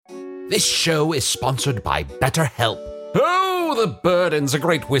This show is sponsored by BetterHelp. Oh, the burdens a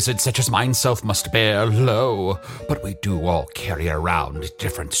great wizard such as myself must bear, lo. But we do all carry around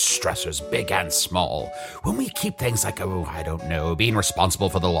different stressors, big and small. When we keep things like, being responsible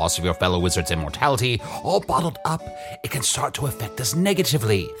for the loss of your fellow wizard's immortality, all bottled up, it can start to affect us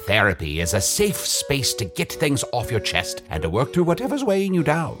negatively. Therapy is a safe space to get things off your chest and to work through whatever's weighing you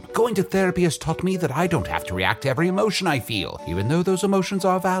down. Going to therapy has taught me that I don't have to react to every emotion I feel, even though those emotions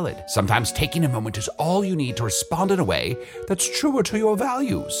are valid. Sometimes taking a moment is all you need to respond in a way that's truer to your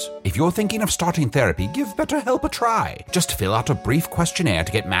values. If you're thinking of starting therapy, give BetterHelp a try. Just fill out a brief questionnaire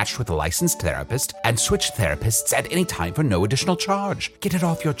to get matched with a licensed therapist and switch therapists at any time for no additional charge. Get it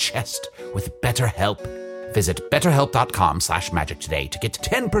off your chest with BetterHelp. Visit betterhelp.com/magic today to get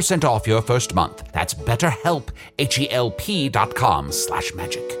 10% off your first month. That's BetterHelp,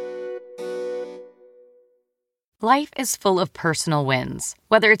 HELP.com/magic. Life is full of personal wins,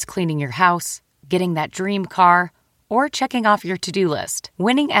 whether it's cleaning your house, getting that dream car, or checking off your to-do list.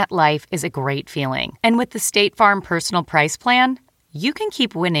 Winning at life is a great feeling. And with the State Farm Personal Price Plan, you can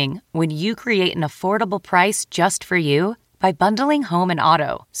keep winning when you create an affordable price just for you by bundling home and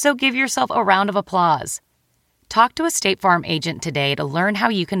auto. So give yourself a round of applause. Talk to a State Farm agent today to learn how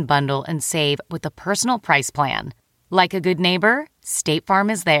you can bundle and save with the Personal Price Plan. Like a good neighbor, State Farm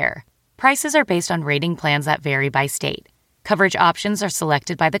is there. Prices are based on rating plans that vary by state. Coverage options are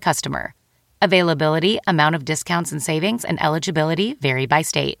selected by the customer. Availability, amount of discounts and savings, and eligibility vary by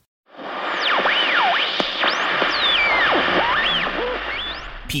state.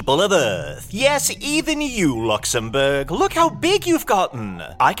 People of Earth, yes, even you, Luxembourg, look how big you've gotten.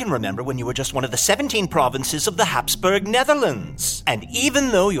 I can remember when you were just one of the 17 provinces of the Habsburg Netherlands. And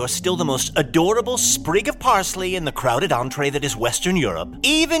even though you're still the most adorable sprig of parsley in the crowded entree that is Western Europe,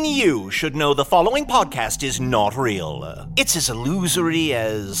 even you should know the following podcast is not real. It's as illusory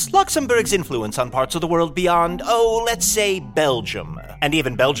as Luxembourg's influence on parts of the world beyond, let's say Belgium. And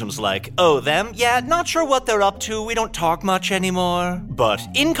even Belgium's like, them? Yeah, not sure what they're up to, we don't talk much anymore. But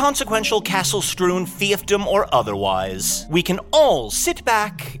inconsequential castle-strewn fiefdom or otherwise, we can all sit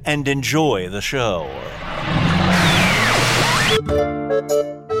back and enjoy the show.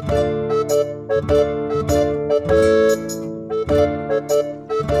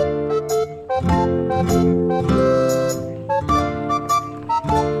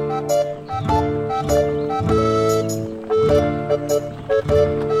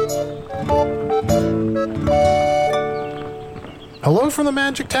 Hello from the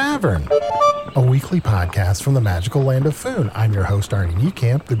Magic Tavern, a weekly podcast from the magical land of Foon. I'm your host, Arnie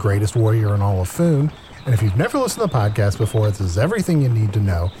Niekamp, the greatest warrior in all of Foon. And if you've never listened to the podcast before, this is everything you need to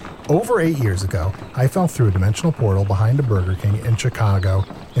know. Over 8 years ago, I fell through a dimensional portal behind a Burger King in Chicago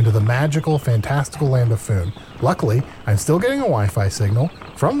into the magical, fantastical land of Foon. Luckily, I'm still getting a Wi-Fi signal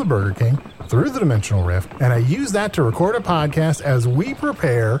from the Burger King through the dimensional rift, and I use that to record a podcast as we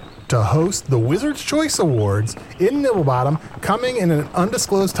prepare to host the Wizard's Choice Awards in Nibblebottom, coming in an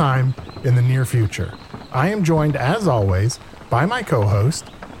undisclosed time in the near future. I am joined, as always, by my co-host,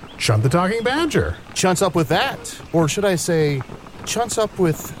 Chunt the Talking Badger. Chunts up with that. Or should I say, chunts up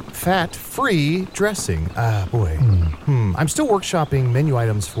with fat-free dressing. Boy. I'm still workshopping menu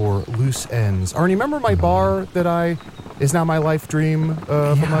items for loose ends. Arnie, remember my bar that is now my life dream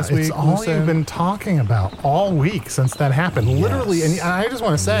from last week? It's all you've been talking about all week since that happened. Yes. Literally, and I just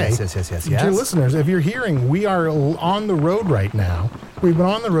want to say, yes. dear listeners, if you're hearing, we are on the road right now. We've been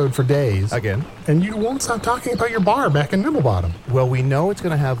on the road for days. Again. And you won't stop talking about your bar back in Nibblebottom. Well, we know it's going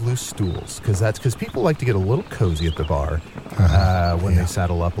to have loose stools, because people like to get a little cozy at the bar when they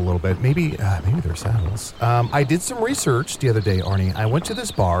saddle up a little bit. Maybe they're saddles. I did some research the other day, Arnie. I went to this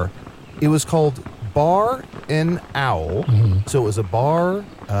bar. It was called Bar N Owl. So it was a bar,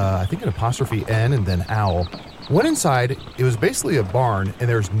 I think an apostrophe N and then owl. Went inside, it was basically a barn, and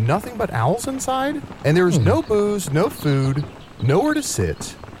there's nothing but owls inside, and there was no booze, no food, nowhere to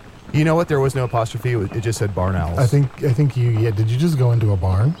sit. You know what? There was no apostrophe. It just said barn owls. I think you, did you just go into a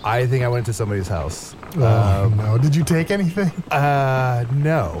barn? I think I went to somebody's house. No. Did you take anything?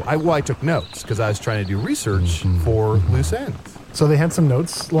 No. I took notes because I was trying to do research for loose ends. So they had some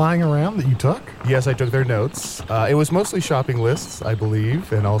notes lying around that you took? Yes, I took their notes. It was mostly shopping lists, I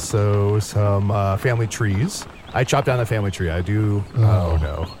believe, and also some family trees. I chopped down the family tree. I do. Oh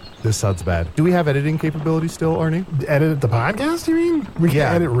no. This sounds bad. Do we have editing capability still, Arnie? Edit the podcast, you mean? We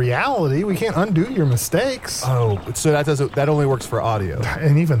can't edit reality. We can't undo your mistakes. Oh, so that only works for audio.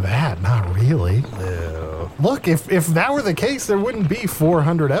 And even that, not really. No. Look, if that were the case, there wouldn't be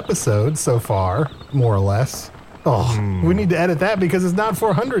 400 episodes so far, more or less. We need to edit that because it's not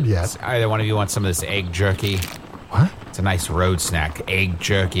 400 yet. Either one of you want some of this egg jerky? What? It's a nice road snack. Egg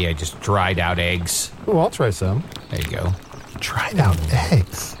jerky. I just dried out eggs. Oh, I'll try some. There you go. Dried out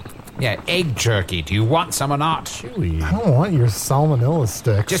eggs. Yeah, egg jerky. Do you want some or not? Chewy. I don't want your salmonella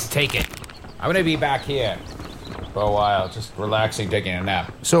sticks. Just take it. I'm going to be back here for a while, just relaxing, taking a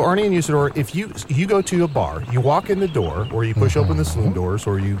nap. So, Arnie and Usador, if you go to a bar, you walk in the door, or you push open the saloon doors,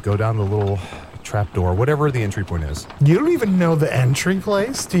 or you go down the little trap door, whatever the entry point is. You don't even know the entry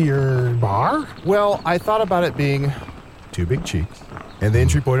place to your bar? Well, I thought about it being 2 big cheeks. And the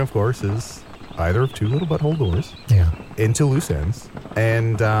entry point, of course, is either of 2 little butthole doors. Yeah. Into loose ends.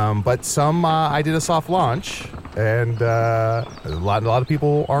 And, but some, I did a soft launch, and a lot of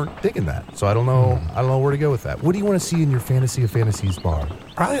people aren't digging that. So I don't know where to go with that. What do you want to see in your Fantasy of Fantasies bar?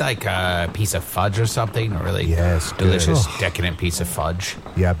 Probably like a piece of fudge or something, a really delicious, decadent piece of fudge.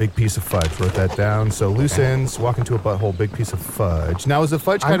 Yeah, big piece of fudge. Wrote that down. So loose ends, walk into a butthole, big piece of fudge. Now, is the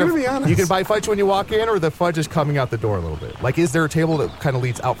fudge kind of... I'm gonna be honest. You can buy fudge when you walk in, or the fudge is coming out the door a little bit? Like, is there a table that kind of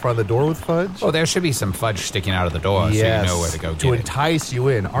leads out front of the door with fudge? Oh, there should be some fudge sticking out of the door so you know where to go get to it. entice you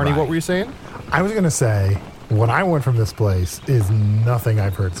in. Arnie, Right. what were you saying? I was going to say, what I want from this place is nothing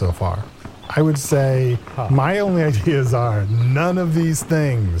I've heard so far. I would say my only ideas are none of these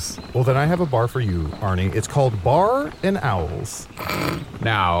things. Well, then I have a bar for you, Arnie. It's called Bar and Owls.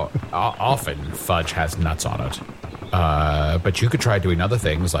 Now, often fudge has nuts on it. But you could try doing other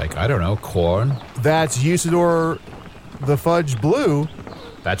things like, I don't know, corn. That's Usador the Fudge Blue.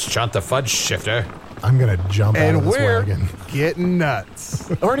 That's Chunt the Fudge Shifter. I'm going to jump out of And this we're wagon. getting nuts.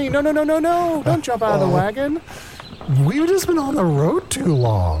 Arnie, no. Don't jump out of the wagon. We've just been on the road too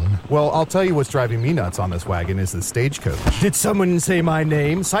long. Well, I'll tell you what's driving me nuts on this wagon is the stagecoach. Did someone say my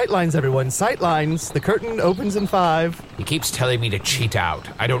name? Sightlines, everyone. Sightlines. The curtain opens in 5. He keeps telling me to cheat out.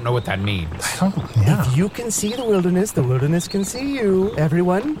 I don't know what that means. If you can see the wilderness can see you.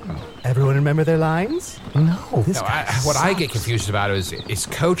 Everyone remember their lines? No. No, what I get confused about is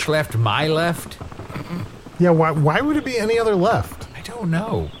Coach left my left? Yeah, why would it be any other left? I don't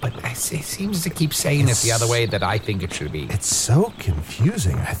know, but it seems to keep saying it the other way that I think it should be. It's so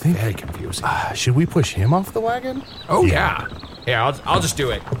confusing, I think. Very confusing. Should we push him off the wagon? Oh, yeah. Yeah, I'll just do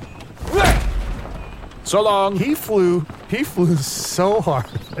it. So long. He flew so hard.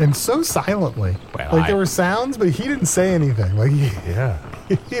 And so silently. Well, there were sounds, but he didn't say anything.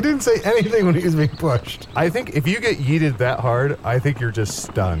 He didn't say anything when he was being pushed. I think if you get yeeted that hard, I think you're just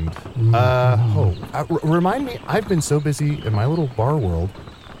stunned. Remind me, I've been so busy in my little bar world.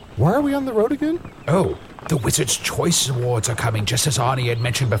 Why are we on the road again? Oh, the Wizard's Choice Awards are coming, just as Arnie had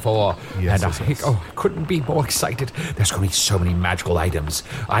mentioned before. Yes, and I couldn't be more excited. There's going to be so many magical items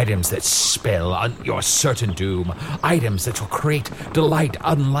that spell on your certain doom, items that will create delight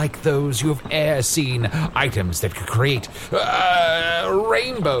unlike those you have e'er seen, items that could create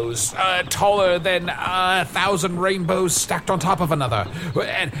rainbows taller than 1,000 rainbows stacked on top of another.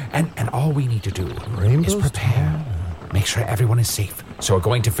 And all we need to do is prepare. Make sure everyone is safe. So we're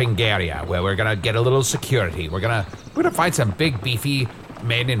going to Fingaria, where we're gonna get a little security. We're gonna find some big, beefy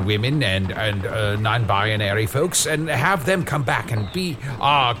men and women and non-binary folks, and have them come back and be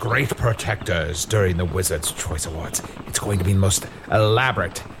our great protectors during the Wizard's Choice Awards. It's going to be the most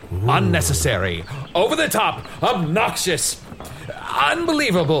elaborate, unnecessary, over-the-top, obnoxious,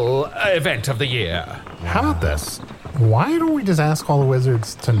 unbelievable event of the year. How about this? Why don't we just ask all the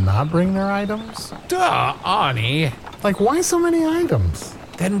wizards to not bring their items? Duh, Arnie. Why so many items?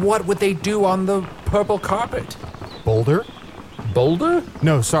 Then what would they do on the purple carpet? Boulder? Boulder?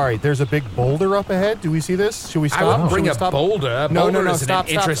 No, sorry. There's a big boulder up ahead. Do we see this? Should we stop? I wouldn't Should bring we a stop? boulder. No, Boulder isn't stop,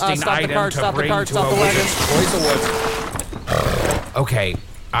 an interesting stop the item cart, to stop the bring cart, to stop a the wagon. Wizard's Choice Awards. Okay,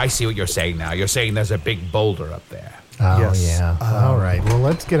 I see what you're saying now. You're saying there's a big boulder up there. Oh, Yes. yeah. All right. Well,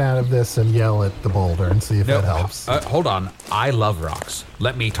 let's get out of this and yell at the boulder and see if that helps. Hold on. I love rocks.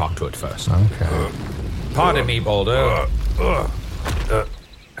 Let me talk to it first. Okay. Pardon me, boulder.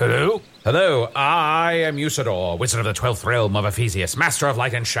 Hello? Hello, I am Usador, Wizard of the 12th Realm of Ephesius, Master of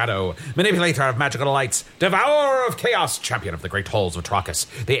Light and Shadow, Manipulator of Magical Delights, Devourer of Chaos, Champion of the Great Halls of Trachis.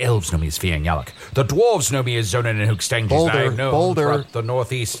 The Elves know me as Fian Yalak. The Dwarves know me as Zonin and Hookstanges. I've known throughout the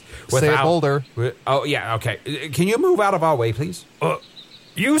Northeast. Say it, Boulder. Oh, yeah, okay. Can you move out of our way, please?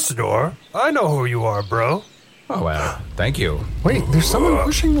 Usador? I know who you are, bro. Oh, well, thank you. Wait, there's someone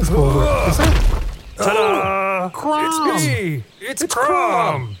pushing this boulder. Is that... Ta-da! Krom! It's me! It's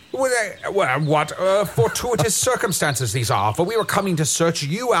Krom! What fortuitous circumstances these are, for we were coming to search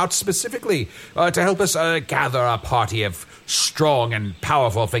you out specifically to help us gather a party of strong and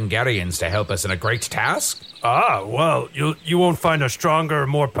powerful Fingarians to help us in a great task. Well, you won't find a stronger,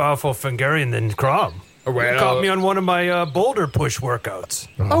 more powerful Fingarian than Krom. Well, You caught me on one of my boulder push workouts.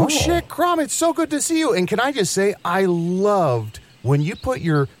 Oh, shit, Krom, it's so good to see you. And can I just say, I loved when you put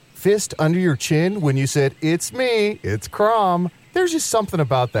your fist under your chin when you said, "It's me, it's Krom." There's just something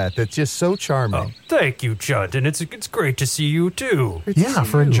about that that's just so charming. Oh, thank you, Chunt, and it's great to see you, too. Yeah,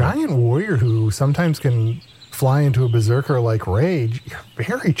 for a giant warrior who sometimes can fly into a berserker-like rage, you're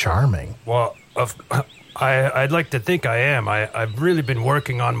very charming. Well, I'd like to think I am. I've really been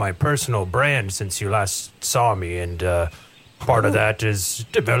working on my personal brand since you last saw me, and part of that is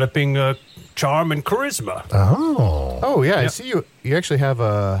developing charm and charisma. Oh, yeah, I see you. You actually have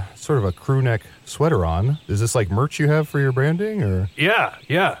a sort of a crew neck sweater on. Is this like merch you have for your branding, or?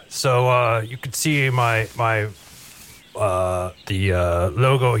 Yeah. So you can see my the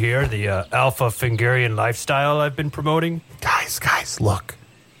logo here, the Alpha Fingarian lifestyle I've been promoting. Guys, look.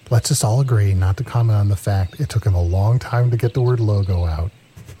 Let's just all agree not to comment on the fact it took him a long time to get the word logo out.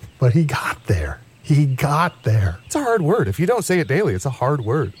 But he got there. It's a hard word. If you don't say it daily, it's a hard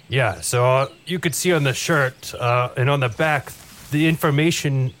word. Yeah, so you could see on the shirt and on the back, the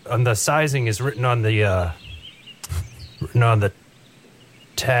information on the sizing is written on the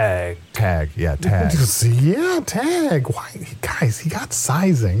tag. Tag. Yeah, tag. Why, guys, he got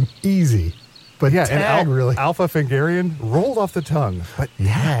sizing easy. But yeah, tag really. Alpha Fingarian rolled off the tongue. But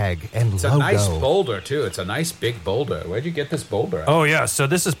tag and it's logo. It's a nice boulder, too. It's a nice big boulder. Where'd you get this boulder? Oh, yeah. So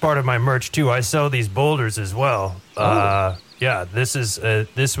this is part of my merch, too. I sell these boulders as well. Yeah,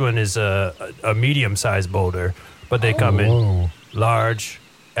 this one is a medium-sized boulder. But they come in large,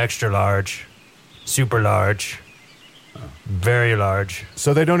 extra large, super large, very large.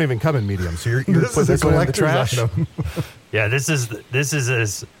 So they don't even come in medium. So you're putting this one in the trash? Yeah, this is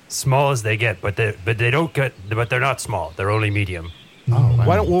as small as they get, but they're not small. They're only medium. Oh,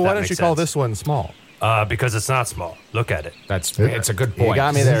 why don't you call this one small? Because it's not small. Look at it. It's a good point. You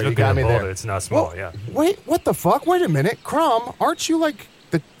got me there. You got me there. It's not small. Well, yeah. Wait, what the fuck? Wait a minute, Krom. Aren't you like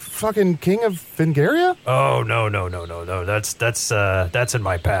the fucking king of Fingaria? Oh no. That's in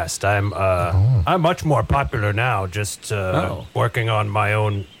my past. I'm much more popular now. Just working on my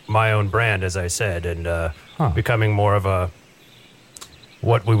own brand, as I said, and becoming more of a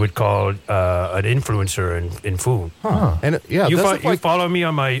what we would call an influencer in food. And you follow me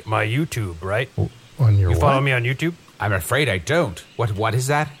on my YouTube, right? You follow me on YouTube? I'm afraid I don't. What is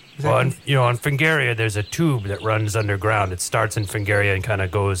that? Well, on Fingaria, there's a tube that runs underground. It starts in Fingaria and kind of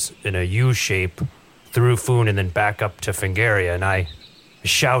goes in a U shape through Foon and then back up to Fingaria. And I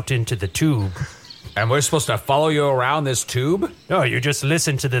shout into the tube. And we're supposed to follow you around this tube? No, you just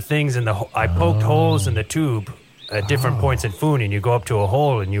listen to the things in the. I poked holes in the tube at different points in Foon, and you go up to a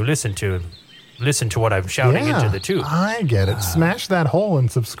hole and you listen to what I'm shouting into the tube. I get it. Smash that hole and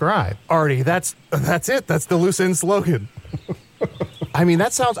subscribe. Artie, that's it. That's the loose end slogan. I mean,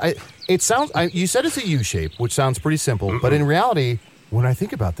 that sounds. You said it's a U shape, which sounds pretty simple, but in reality, when I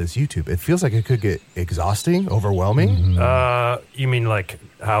think about this YouTube, it feels like it could get exhausting, overwhelming. You mean like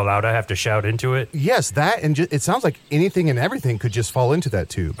how loud I have to shout into it? Yes, that, and it sounds like anything and everything could just fall into that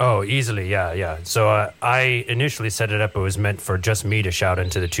tube. Oh, easily, yeah. So I initially set it up, it was meant for just me to shout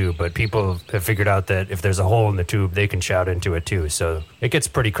into the tube, but people have figured out that if there's a hole in the tube, they can shout into it too, so it gets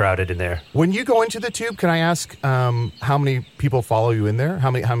pretty crowded in there. When you go into the tube, can I ask how many people follow you in there?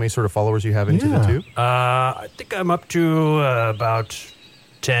 How many sort of followers you have into the tube? I think I'm up to about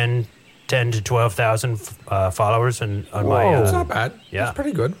 10 to 12,000 followers on my. That's not bad. Yeah, that's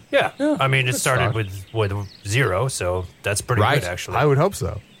pretty good. Yeah. I mean, it started with 0, so that's pretty good actually. I would hope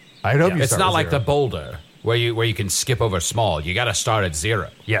so. I'd hope you. It's not like the boulder where you can skip over small. You got to start at 0.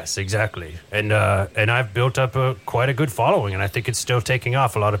 Yes, exactly. And I've built up quite a good following, and I think it's still taking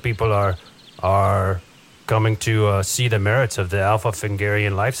off. A lot of people are coming to see the merits of the Alpha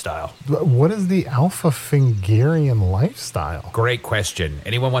Fingarian lifestyle. What is the Alpha Fingarian lifestyle? Great question.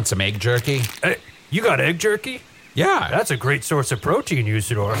 Anyone want some egg jerky? Hey, you got egg jerky? Yeah. That's a great source of protein,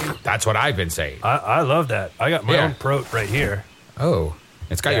 Usador. That's what I've been saying. I love that. I got my own prote right here. Oh,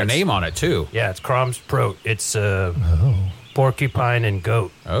 it's got your name on it, too. Yeah, it's Krom's prote. It's porcupine and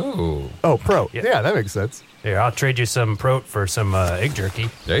goat. Oh, prote. Yeah, that makes sense. Here, I'll trade you some prote for some egg jerky.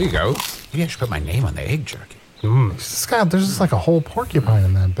 There you go. Maybe I should put my name on the egg jerky. Scott, there's just like a whole porcupine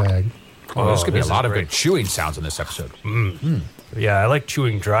in that bag. Oh, there's going to be a lot of good chewing sounds in this episode. Yeah, I like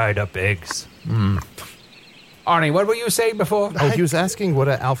chewing dried up eggs. Arnie, what were you saying before? He was asking what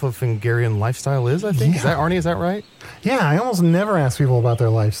an Alpha Fingarian lifestyle is, I think. Yeah. Is that right? Yeah, I almost never ask people about their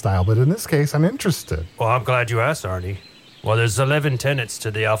lifestyle, but in this case, I'm interested. Well, I'm glad you asked, Arnie. Well, there's 11 tenets to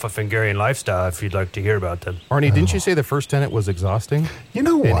the Alpha Fingarian lifestyle if you'd like to hear about them. Arnie, didn't you say the first tenet was exhausting? You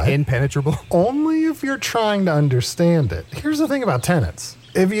know what? And impenetrable? Only if you're trying to understand it. Here's the thing about tenets.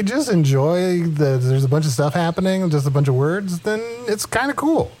 if you just enjoy there's a bunch of stuff happening, just a bunch of words, then it's kind of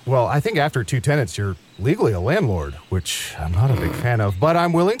cool. Well, I think after 2 tenets, you're legally a landlord, which I'm not a big fan of, but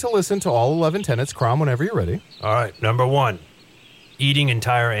I'm willing to listen to all 11 tenets. Krom, whenever you're ready. All right, number 1, eating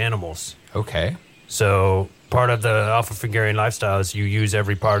entire animals. Okay. So part of the Alpha Fingarian lifestyle is you use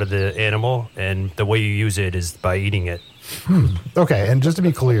every part of the animal, and the way you use it is by eating it. Okay, and just to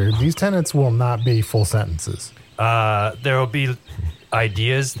be clear, these tenets will not be full sentences. There will be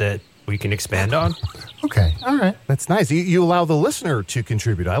ideas that we can expand on. Okay, all right. That's nice. You allow the listener to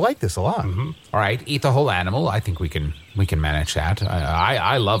contribute. I like this a lot. All right, eat the whole animal. I think we can manage that.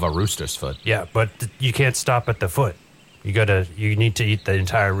 I love a rooster's foot. Yeah, but you can't stop at the foot. You need to eat the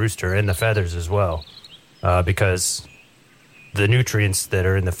entire rooster and the feathers as well, because the nutrients that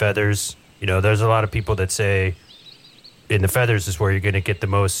are in the feathers, there's a lot of people that say in the feathers is where you're going to get the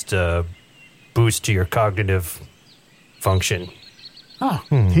most boost to your cognitive function. Oh,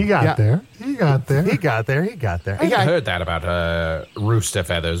 he got there. He got there. I haven't heard that about rooster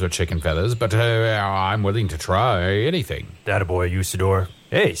feathers or chicken feathers, but I'm willing to try anything. Attaboy, Usador.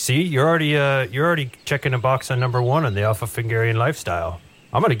 Hey, see, you're already checking a box on number 1 on the Alpha Fingarian lifestyle.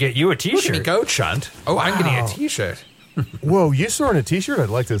 I'm gonna get you a T-shirt. Look at me go, Chunt. Oh, I'm getting a T-shirt. Whoa, you throwing a T-shirt? I'd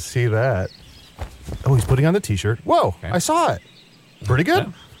like to see that. Oh, he's putting on the T-shirt. Whoa, okay. I saw it. Pretty good.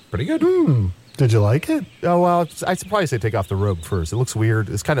 Yeah, pretty good. Did you like it? Oh, well, I'd probably say take off the robe first. It looks weird.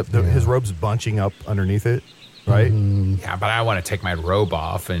 It's kind of, his robe's bunching up underneath it, right? Yeah, but I want to take my robe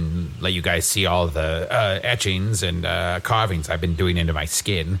off and let you guys see all the etchings and carvings I've been doing into my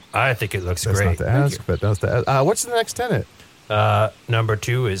skin. I think it looks That's great. Not to ask, but that's to ask. What's the next tenet? Number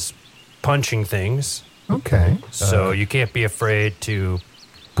 2 is punching things. Okay. So you can't be afraid to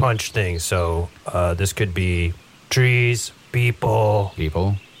punch things. So this could be trees, people. Trees.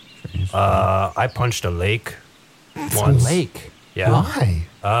 I punched a lake once. A lake? Yeah. Why?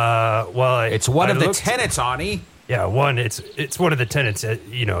 Well, it's one of the tenets, Arnie. Yeah, it's one of the tenets.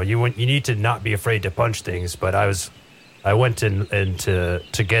 You need to not be afraid to punch things. But I went in to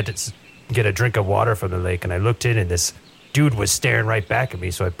get a drink of water from the lake, and I looked in, and this dude was staring right back at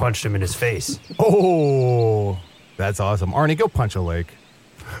me. So I punched him in his face. Oh, that's awesome, Arnie. Go punch a lake.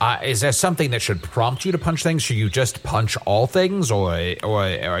 Is there something that should prompt you to punch things? Should you just punch all things, or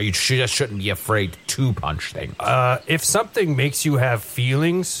you just shouldn't be afraid to punch things? If something makes you have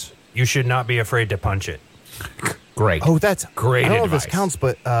feelings, you should not be afraid to punch it. Great. Oh, that's great. I don't know advice. if this counts,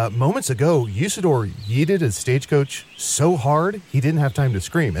 but moments ago, Usador yeeted his stagecoach so hard he didn't have time to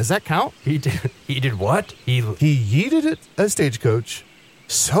scream. Does that count? He did what? He yeeted a stagecoach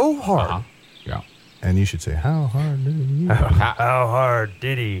so hard. Yeah. And you should say, how hard did he? How hard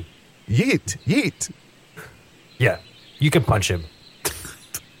did he? Yeet. Yeah, you can punch him.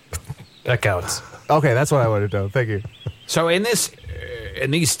 That counts. Okay, that's what I wanted to know. Thank you. So in these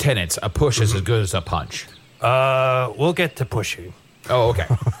tenets, a push is as good as a punch. We'll get to pushing. Oh, okay.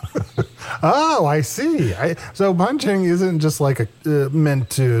 Oh, I see. So punching isn't just like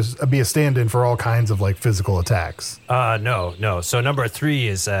meant to be a stand-in for all kinds of like physical attacks. No. So number 3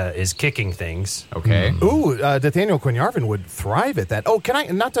 is kicking things. Okay. Ooh, Nathaniel Quinarvin would thrive at that. Oh, can I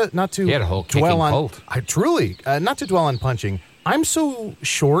not to he had a whole dwell on? cult. I truly not to dwell on punching. I'm so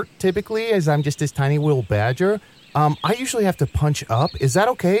short typically, as I'm just this tiny little badger. I usually have to punch up. Is that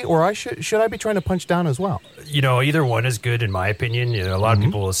okay, or should I be trying to punch down as well? Either one is good in my opinion. A lot of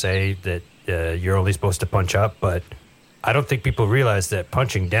people will say that you're only supposed to punch up, but I don't think people realize that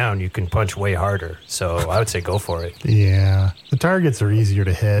punching down, you can punch way harder. So I would say go for it. Yeah, the targets are easier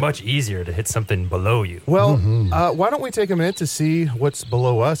to hit. Much easier to hit something below you. Well, why don't we take a minute to see what's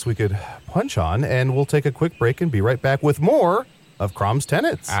below us we could punch on, and we'll take a quick break and be right back with more of Krom's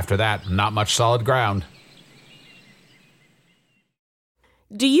Tenets. After that, not much solid ground.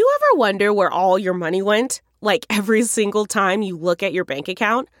 Do you ever wonder where all your money went? Like every single time you look at your bank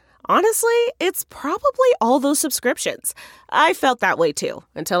account? Honestly, it's probably all those subscriptions. I felt that way too,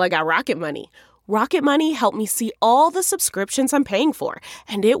 until I got Rocket Money. Rocket Money helped me see all the subscriptions I'm paying for,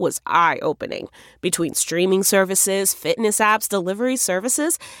 and it was eye-opening. Between streaming services, fitness apps, delivery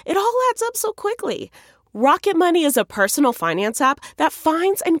services, it all adds up so quickly. Rocket Money is a personal finance app that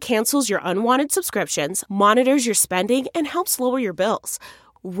finds and cancels your unwanted subscriptions, monitors your spending, and helps lower your bills.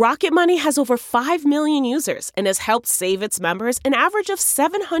 Rocket Money has over 5 million users and has helped save its members an average of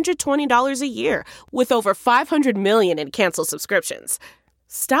 $720 a year, with over 500 million in canceled subscriptions.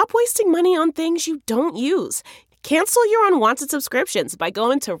 Stop wasting money on things you don't use. Cancel your unwanted subscriptions by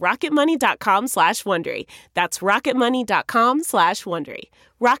going to rocketmoney.com/Wondery. That's rocketmoney.com/Wondery.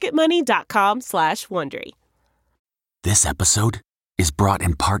 rocketmoney.com/Wondery. This episode is brought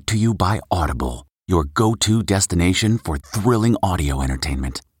in part to you by Audible, your go-to destination for thrilling audio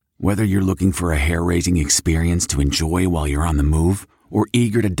entertainment. Whether you're looking for a hair-raising experience to enjoy while you're on the move or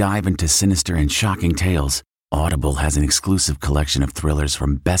eager to dive into sinister and shocking tales, Audible has an exclusive collection of thrillers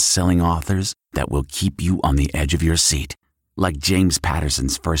from best-selling authors that will keep you on the edge of your seat. Like James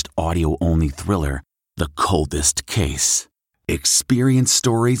Patterson's first audio-only thriller, The Coldest Case. Experience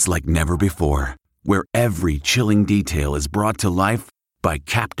stories like never before, where every chilling detail is brought to life by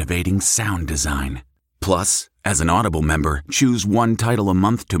captivating sound design. Plus, as an Audible member, choose one title a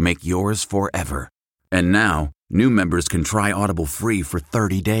month to make yours forever. And now, new members can try Audible free for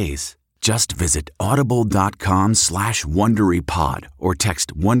 30 days. Just visit audible.com/WonderyPod or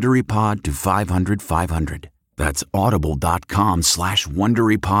text WonderyPod to 500-500. That's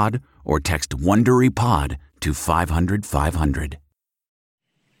audible.com/WonderyPod or text WonderyPod to 500-500.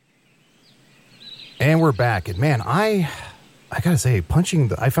 And we're back. And man, I gotta say,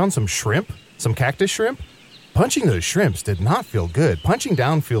 I found some shrimp, some cactus shrimp. Punching those shrimps did not feel good. Punching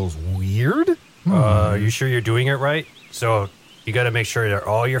down feels weird. You sure you're doing it right? So you got to make sure that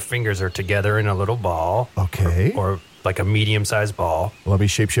all your fingers are together in a little ball. Okay. Or like a medium-sized ball. Let me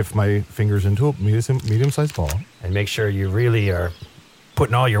shapeshift my fingers into a medium-sized ball. And make sure you really are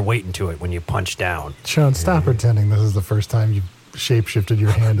putting all your weight into it when you punch down. Sean, stop pretending this is the first time you've shapeshifted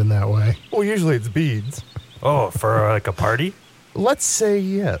your hand in that way. Well, usually it's beads. Oh, for like a party? Let's say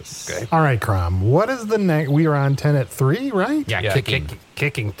yes. Okay. All right, Krom, what is the next? We are on 10 at 3, right? Yeah, kicking.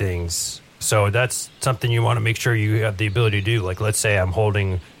 Kicking things. So that's something you want to make sure you have the ability to do. Like, let's say I'm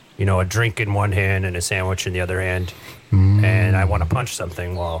holding, a drink in one hand and a sandwich in the other hand, and I want to punch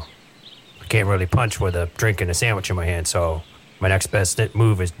something. Well, I can't really punch with a drink and a sandwich in my hand, so my next best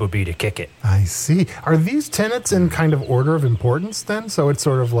move would be to kick it. I see. Are these tenets in kind of order of importance then? So it's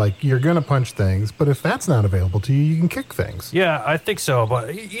sort of like you're going to punch things, but if that's not available to you, you can kick things. Yeah, I think so.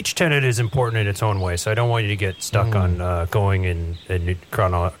 But each tenet is important in its own way, so I don't want you to get stuck on going in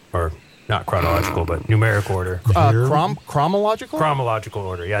not chronological, but numeric order. Chronological? Chronological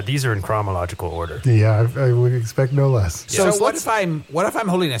order. Yeah, these are in chronological order. Yeah, I would expect no less. So what if I'm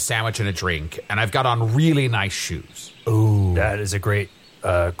holding a sandwich and a drink and I've got on really nice shoes? Ooh, that is a great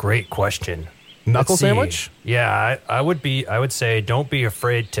question. Knuckle sandwich? Yeah, I would say don't be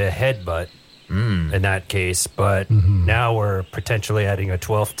afraid to headbutt in that case. But now we're potentially adding a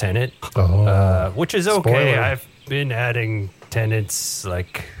 12th tenet, which is okay. Spoiler. I've been adding tenets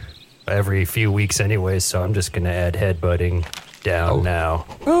like every few weeks anyway, so I'm just going to add headbutting down now.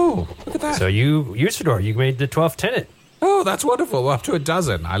 Oh, look at that. So Usador, you made the 12th tenet. Oh, that's wonderful. We're up to a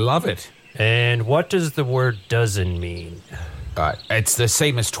dozen. I love it. And what does the word dozen mean? It's the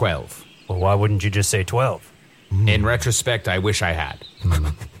same as 12. Well, why wouldn't you just say 12? In retrospect, I wish I had.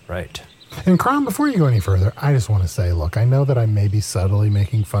 Right. And Krom, before you go any further, I just want to say, look, I know that I may be subtly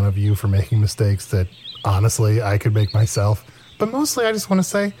making fun of you for making mistakes that, honestly, I could make myself. But mostly I just want to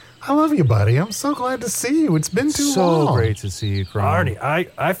say, I love you, buddy. I'm so glad to see you. It's been too long. So great to see you, Krom. Arnie,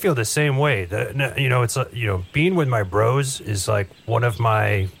 I feel the same way. It's being with my bros is like one of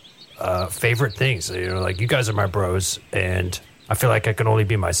my favorite things. Like you guys are my bros, and I feel like I can only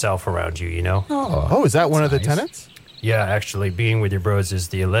be myself around you. Oh, is that one of the tenets? Yeah, actually, being with your bros is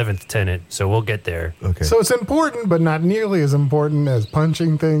the 11th tenet, so we'll get there. Okay. So it's important, but not nearly as important as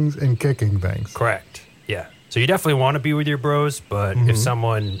punching things and kicking things. Correct. Yeah. So you definitely want to be with your bros, but if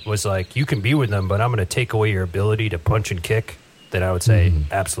someone was like, you can be with them, but I'm going to take away your ability to punch and kick, then I would say,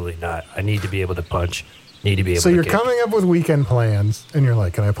 absolutely not. I need to be able to punch, need to be able to kick. So you're coming up with weekend plans, and you're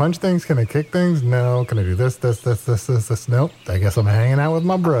like, can I punch things? Can I kick things? No. Can I do this? Nope. I guess I'm hanging out with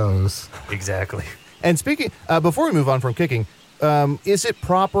my bros. Exactly. And speaking, before we move on from kicking, is it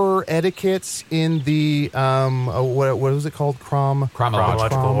proper etiquette in the, what was it called?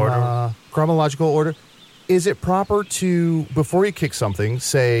 Chronological order. Chronological order. Is it proper to, before you kick something,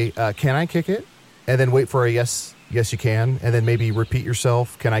 say, can I kick it? And then wait for a yes, you can. And then maybe repeat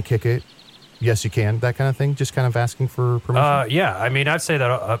yourself, can I kick it? Yes, you can. That kind of thing. Just kind of asking for permission. Yeah. I mean, I've said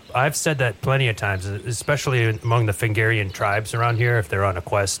that plenty of times, especially among the Fingarian tribes around here. If they're on a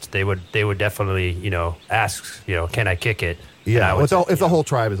quest, they would definitely, ask, can I kick it? Yeah. If the whole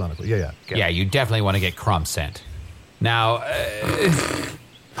tribe is on a quest. Yeah. Yeah, you definitely want to get Krom sent. Now,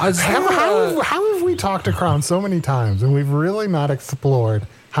 How have we talked to Krom so many times, and we've really not explored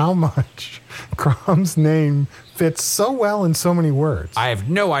how much Krom's name fits so well in so many words? I have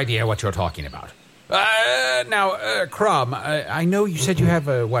no idea what you're talking about. Now, Krom, I know you said you have,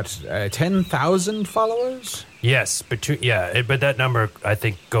 10,000 followers? Yes, but that number, I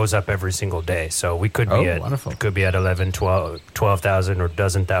think, goes up every single day. So we could be wonderful. Could be at 11, 12,000 or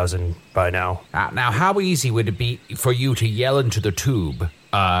dozen thousand by now. Now, how easy would it be for you to yell into the tube,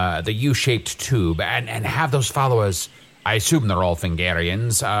 the U-shaped tube, and have those followers. I assume they're all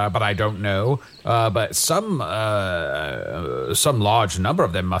Fingarians, but I don't know. But some large number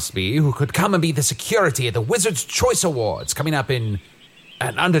of them must be, who could come and be the security at the Wizard's Choice Awards coming up in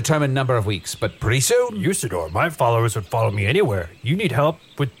an undetermined number of weeks, but pretty soon. Usador, my followers would follow me anywhere. You need help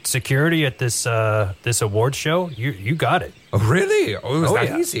with security at this award show? You got it. Oh, really? Oh, it was that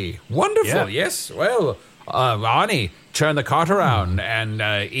yeah. easy. Wonderful, yes. Well, Arnie, turn the cart around and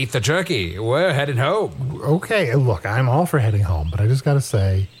eat the jerky. We're heading home. Okay, look, I'm all for heading home, but I just got to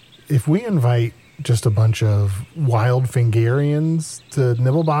say, if we invite just a bunch of wild Fingarians to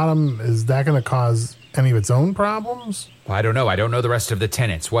Nibblebottom, is that going to cause any of its own problems? Well, I don't know. I don't know the rest of the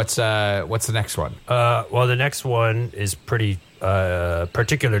tenants. What's the next one? Well, the next one is pretty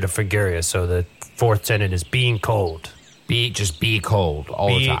particular to Fingaria, so the fourth tenant is being cold. Be cold all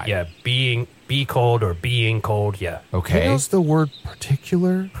the time. Yeah, be cold or being cold, yeah. Okay. He knows the word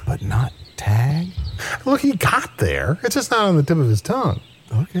particular, but not tag? Look, he got there. It's just not on the tip of his tongue.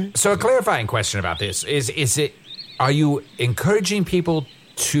 Okay. So a clarifying question about this is it, are you encouraging people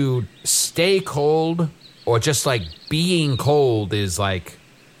to stay cold, or just like being cold is like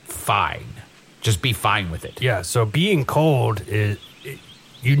fine? Just be fine with it. Yeah, so being cold is...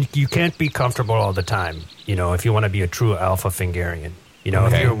 You can't be comfortable all the time, if you want to be a true alpha Fingarian.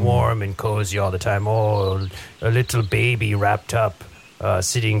 If you're warm and cozy all the time, a little baby wrapped up,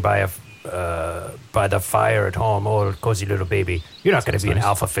 sitting by the fire at home, cozy little baby. You're not going to be an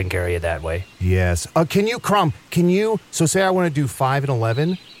alpha Fingaria that way. Yes. Krom, so say I want to do 5 and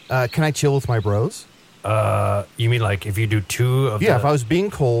 11, can I chill with my bros? You mean like if you do 2 of if I was being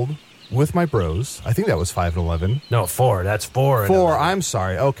cold with my bros, I think that was 5 and 11. No, 4. That's 4. 4, I'm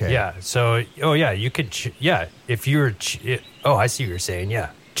sorry. Okay. Yeah, so, you could, if you're, I see what you're saying, yeah.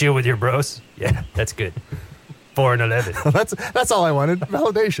 Chill with your bros? Yeah, that's good. 4 and 11. That's all I wanted,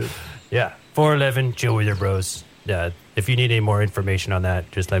 validation. Yeah, 4, 11, chill with your bros. Yeah, if you need any more information on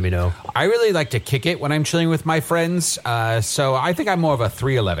that, just let me know. I really like to kick it when I'm chilling with my friends, so I think I'm more of a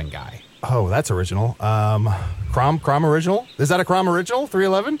 311 guy. Oh, that's original. Krom original? Is that a Krom original,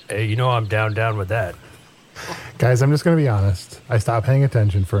 311? Hey, I'm down with that. Guys, I'm just going to be honest. I stopped paying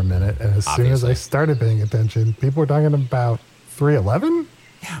attention for a minute, and as soon as I started paying attention, people were talking about 311?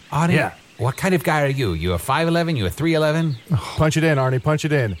 Yeah, Arnie, yeah. What kind of guy are you? You a 5'11"? You a 3'11"? Punch it in, Arnie, punch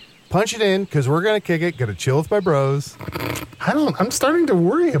it in. Punch it in, because we're going to kick it, going to chill with my bros. I'm starting to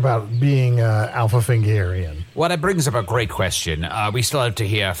worry about being Alpha Fingarian. Well, that brings up a great question. We still have to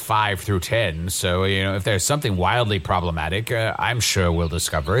hear 5 through 10, so, if there's something wildly problematic, I'm sure we'll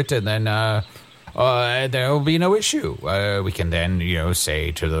discover it, and then there will be no issue. We can then,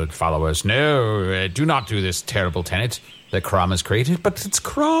 say to the followers, no, do not do this terrible tenant that Krom has created, but it's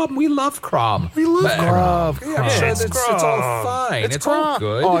Krom. We love Krom. We love Krom. Yeah, sure, it's all fine. It's all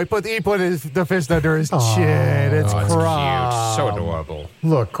good. Oh, he put the fist under his chin. It's Krom. Cute. So adorable.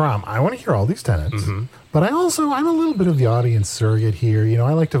 Look, Krom, I want to hear all these tenets, but I'm a little bit of the audience surrogate here.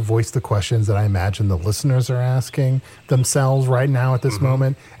 I like to voice the questions that I imagine the listeners are asking themselves right now at this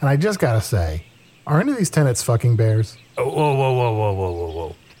moment, and I just got to say, are any of these tenets fucking bears? Oh,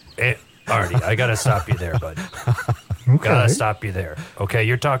 whoa. Arnie, I got to stop you there, bud. Okay. Gotta stop you there. Okay,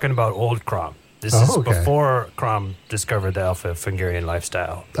 you're talking about old Krom. This is before Krom discovered the Alpha Fingarian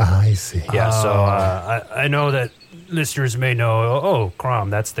lifestyle. I see. Yeah, so I know that listeners may know, Krom,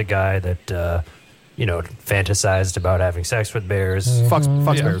 that's the guy that, fantasized about having sex with bears. Fucks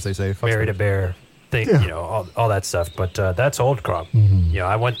bears, they say. Married a bear. All that stuff. But that's old Krom.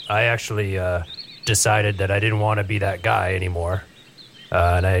 I actually decided that I didn't want to be that guy anymore.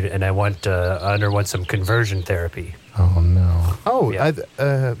 And I underwent some conversion therapy. Oh, no. Oh, yeah.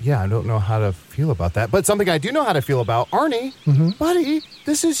 I don't know how to feel about that. But something I do know how to feel about, Arnie, buddy,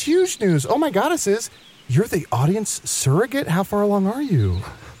 this is huge news. Oh, my goddesses, you're the audience surrogate? How far along are you?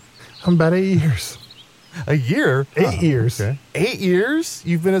 I'm about 8 years. A year? 8 years. Okay. 8 years?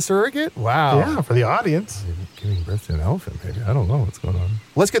 You've been a surrogate? Wow. Yeah, for the audience. Giving birth to an elephant, maybe. I don't know what's going on.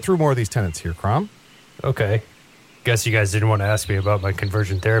 Let's get through more of these tenets here, Krom. Okay. Guess you guys didn't want to ask me about my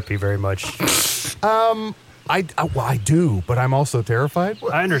conversion therapy very much. I do, but I'm also terrified.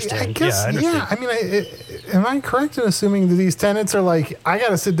 I understand. I guess, I understand. Yeah, I mean, am I correct in assuming that these tenants are like, I got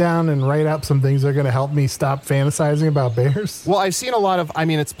to sit down and write up some things that are going to help me stop fantasizing about bears? Well, I've seen a lot of,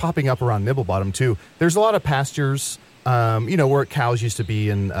 it's popping up around Nibblebottom, too. There's a lot of pastures, where cows used to be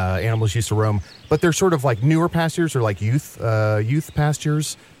and animals used to roam. But they're sort of like newer pastures or like youth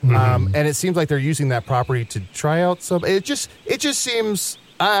pastures. And it seems like they're using that property to try out some. It just seems,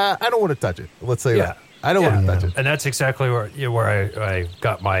 I don't want to touch it. Let's say that. I don't want to touch it. And that's exactly where I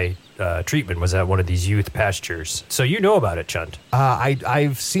got my treatment was at one of these youth pastures. So you know about it, Chunt.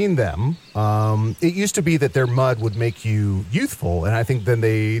 I've seen them. It used to be that their mud would make you youthful, and I think then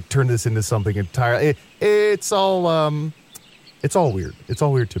they turned this into something entirely. It's all weird. It's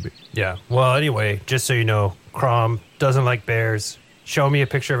all weird to me. Yeah. Well, anyway, just so you know, Krom doesn't like bears. Show me a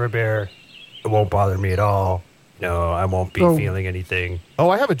picture of a bear. It won't bother me at all. No, I won't be feeling anything. Oh,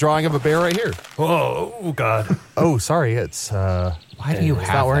 I have a drawing of a bear right here. Oh God. Oh, sorry. It's Why do you it's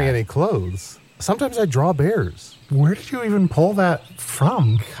have not wearing that? any clothes. Sometimes I draw bears. Where did you even pull that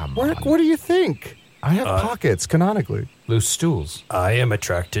from? Come on. What do you think? I have pockets canonically. Loose stools. I am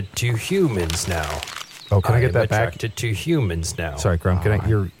attracted to humans now. Oh, can I get that am back? attracted to humans now. Sorry, Krom. Can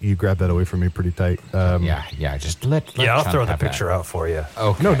I? You grab that away from me pretty tight. Yeah. Just let Yeah, I'll Chunt throw the have that. picture out for you.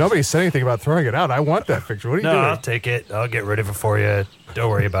 Okay. No, nobody said anything about throwing it out. I want that picture. What are you No, doing? I'll take it. I'll get rid of it for you. Don't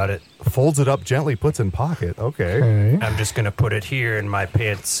worry about it. Folds it up gently, puts in pocket. Okay. Okay. I'm just going to put it here in my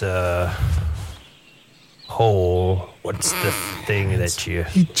pants hole. What's the thing that you...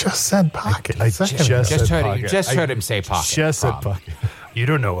 He just said pocket. I a second ago. just said You pocket. just I heard him say pocket. Just said Krom. pocket. You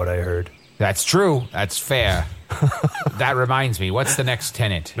don't know what I heard. That's true. That's fair. That reminds me. What's the next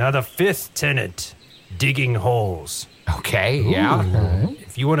tenant? Now, the fifth tenet, digging holes. Okay, yeah.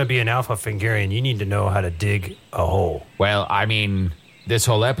 If you want to be an alpha Fingarian, you need to know how to dig a hole. Well, I mean, this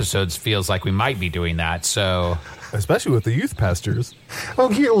whole episode feels like we might be doing that, so... Especially with the youth pastors. Well,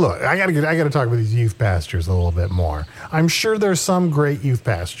 here, look, I gotta talk about these youth pastures a little bit more. I'm sure there's some great youth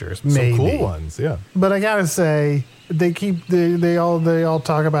pastures, maybe Some cool ones, yeah. But I gotta say, they all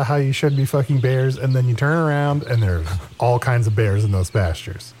talk about how you should be fucking bears, and then you turn around and there's all kinds of bears in those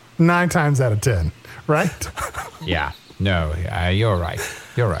pastures. 9 times out of 10, right? Yeah. No, you're right.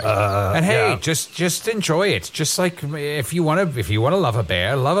 You're right. And hey, just enjoy it. Just like if you want to love a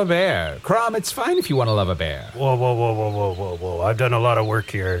bear, love a bear. Krom, it's fine if you want to love a bear. Whoa. I've done a lot of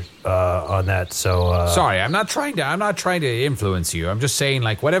work here on that, so... Sorry, I'm not trying to influence you. I'm just saying,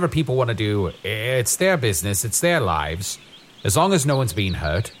 like, whatever people want to do, it's their business, it's their lives. As long as no one's being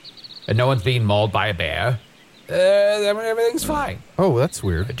hurt and no one's being mauled by a bear, everything's fine. Oh, that's I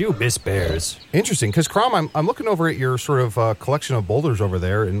weird. do miss bears. Interesting, because Krom, I'm looking over at your sort of collection of boulders over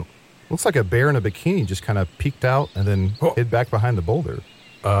there, and looks like a bear in a bikini just kind of peeked out and then hid back behind the boulder.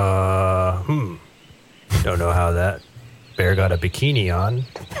 Don't know how that bear got a bikini on.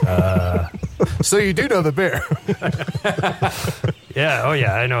 So you do know the bear. Yeah, oh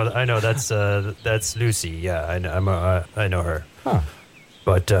yeah, I know. That's Lucy. Yeah, I know her. Huh.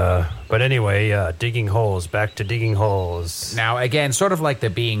 But anyway, digging holes. Back to digging holes. Now, again, sort of like the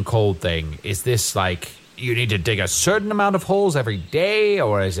being cold thing, is this like you need to dig a certain amount of holes every day,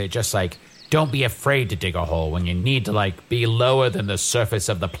 or is it just like don't be afraid to dig a hole when you need to like be lower than the surface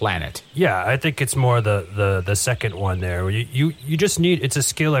of the planet? Yeah, I think it's more the second one there. You just need, it's a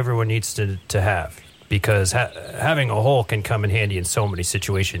skill everyone needs to have, because having a hole can come in handy in so many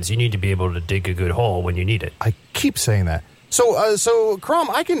situations. You need to be able to dig a good hole when you need it. I keep saying that. So Krom,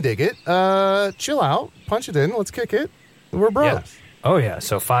 I can dig it. Chill out. Punch it in. Let's kick it. We're bros. Yeah. Oh yeah,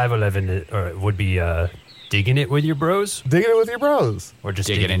 so 5'11" would be digging it with your bros, Digging it with your bros. or just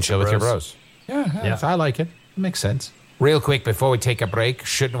Dig it digging and chill with your bros. Yeah, I like it. Makes sense. Real quick, before we take a break,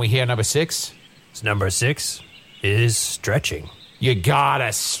 shouldn't we hear number 6? So number 6 is stretching. You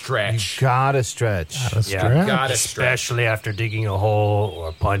gotta stretch. Gotta stretch. Yeah, gotta stretch. especially after digging a hole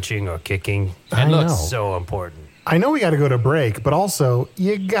or punching or kicking. I And look, know. So important. I know we got to go to break, but also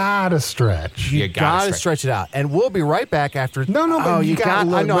you gotta stretch. You Gotta stretch it out. And we'll be right back after. No, but oh, you got.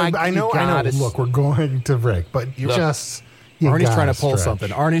 I know. I know. Look, we're going to break, but you Look, just. Arnie's gotta trying to pull stretch. something.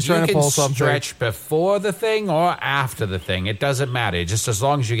 Arnie's You trying to can pull something. stretch before the thing or after the thing. It doesn't matter, just as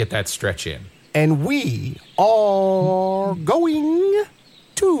long as you get that stretch in. And we are going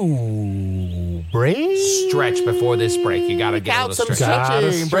to break. Stretch before this break. You gotta get a out little some stretch.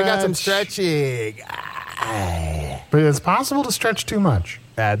 Gotta stretching. Break out some stretch. stretching. But it's possible to stretch too much.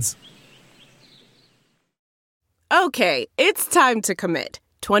 Ads. Okay, it's time to commit.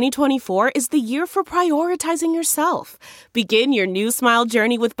 2024 is the year for prioritizing yourself. Begin your new smile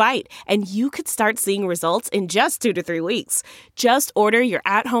journey with Byte, and you could start seeing results in just 2 to 3 weeks. Just order your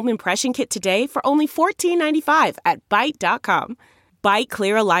at-home impression kit today for only $14.95 at Byte.com. Byte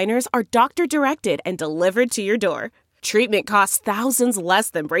Clear aligners are doctor-directed and delivered to your door. Treatment costs thousands less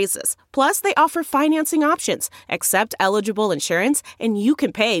than braces. Plus, they offer financing options, accept eligible insurance, and you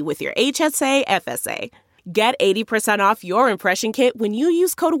can pay with your HSA FSA. Get 80% off your impression kit when you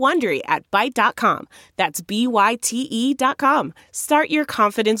use code WONDERY at Byte.com. That's BYTE.com. Start your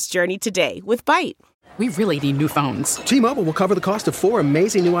confidence journey today with Byte. We really need new phones. T-Mobile will cover the cost of 4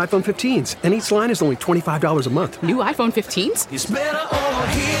 amazing new iPhone 15s, and each line is only $25 a month. New iPhone 15s? It's better over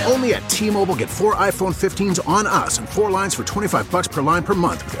here. Only at T-Mobile, get 4 iPhone 15s on us and 4 lines for $25 per line per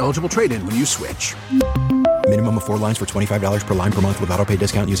month with eligible trade-in when you switch. Minimum of 4 lines for $25 per line per month with autopay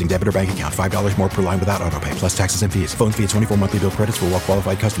discount using debit or bank account. $5 more per line without autopay, plus taxes and fees. Phone fee at 24 monthly bill credits for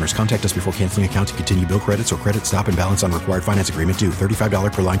well-qualified customers. Contact us before canceling account to continue bill credits or credit stop and balance on required finance agreement due.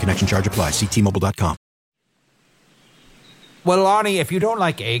 $35 per line connection charge applies. See T-Mobile.com. Well, Arnie, if you don't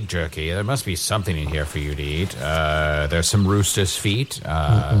like egg jerky, there must be something in here for you to eat. There's some rooster's feet.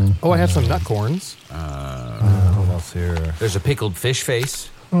 I have some nut corns. What else here? There's a pickled fish face.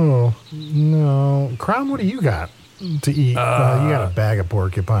 Oh, no. Krom, what do you got to eat? You got a bag of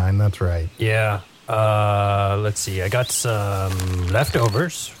porcupine. That's right. Yeah. Let's see. I got some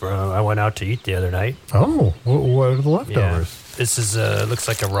leftovers. I went out to eat the other night. Oh, what are the leftovers? Yeah. This is looks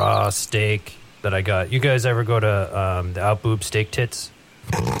like a raw steak that I got. You guys ever go to the Outboob Steak Tits?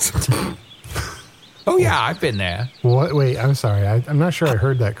 Oh, yeah, I've been there. What? Wait, I'm sorry. I'm not sure I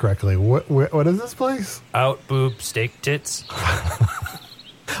heard that correctly. What is this place? Outboob Steak Tits.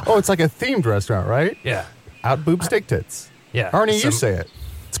 Oh, it's like a themed restaurant, right? Yeah. Outboob Steak Tits. Yeah. Arnie, you say it.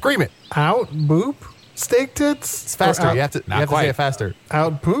 Scream it. Out-boop steak tits? It's faster. You have to say it faster.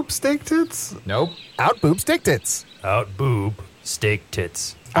 Out-poop steak tits? Nope. Outboob Steak Tits. Outboob Steak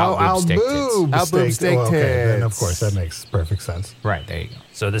Tits. Outboob steak Outboob steak tits. Okay, then of course that makes perfect sense. Right, there you go.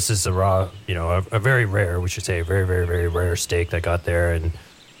 So this is a raw, a very rare, we should say, a very, very, very rare steak that got there. And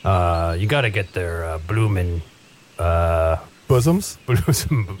you got to get their bloomin' bosoms?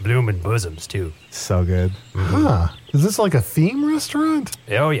 Bloomin' bosoms, too. So good. Huh. Is this like a theme restaurant?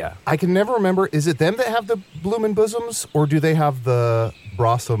 Oh, yeah. I can never remember. Is it them that have the bloomin' bosoms, or do they have the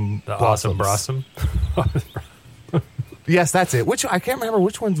blossom? The awesome blossom? Yes, that's it. I can't remember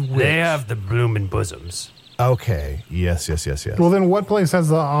which one's which. They have the bloomin' bosoms. Okay. Yes. Well, then what place has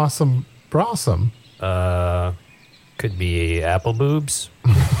the awesome blossom? Could be apple boobs.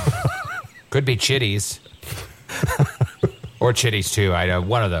 Could be Chitties. Or Chitties, too. I know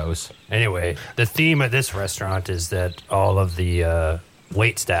one of those. Anyway, the theme of this restaurant is that all of the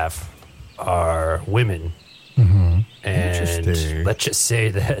wait staff are women. Mm-hmm. And let's just say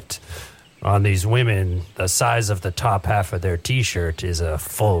that on these women, the size of the top half of their T-shirt is a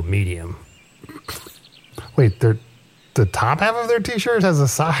full medium. Wait, the top half of their T-shirt has a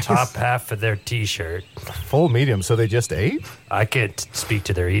size? Top half of their T-shirt. Full medium, so they just ate? I can't speak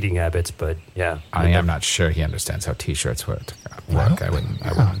to their eating habits, but yeah. I'm not sure he understands how T-shirts work. I wouldn't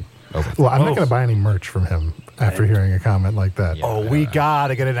Well, I'm not going to buy any merch from him after hearing a comment like that. Yeah. Oh, we got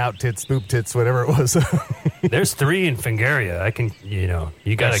to get an out tits, boob tits, whatever it was. There's 3 in Fingaria. I can, you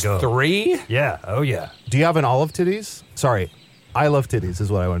got to go. 3? Yeah. Oh, yeah. Do you have an olive titties? Sorry. I love titties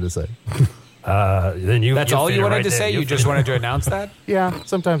is what I wanted to say. Then That's all you wanted to say? You just wanted to announce that? Yeah.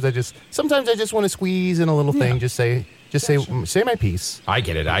 Sometimes I just want to squeeze in a little thing. Just say my piece. I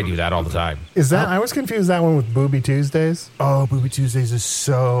get it. I do that all the time. Is that? I was confused that one with Booby Tuesdays. Oh, Booby Tuesdays is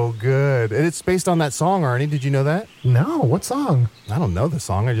so good. And it's based on that song, Arnie. Did you know that? No. What song? I don't know the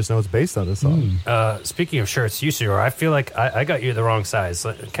song. I just know it's based on the song. Speaking of shirts, Yusur, I feel like I got you the wrong size.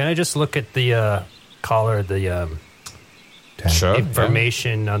 Can I just look at the collar, the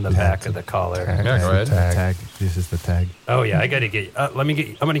information on the back of the collar? Yeah, go ahead. Tag. This is the tag. Oh yeah, I got to get. I'm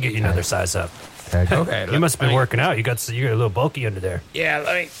gonna get you another size up. Tag. Okay. You must have been working out. You got a little bulky under there. Yeah,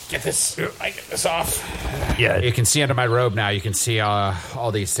 let me get this. I get this off. Yeah, you can see under my robe now. You can see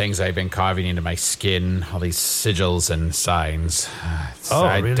all these things I've been carving into my skin. All these sigils and signs.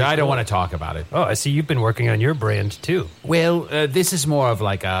 Really? I don't want to talk about it. Oh, I see. You've been working on your brand too. Well, this is more of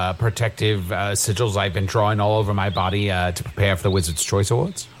like a protective sigils I've been drawing all over my body to prepare for the Wizard's Choice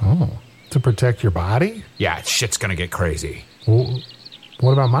Awards. Oh, to protect your body? Yeah, shit's gonna get crazy. Well,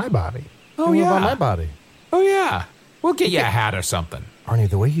 what about my body? Oh, yeah. What about my body? Oh, yeah. We'll get you a hat or something. Arnie,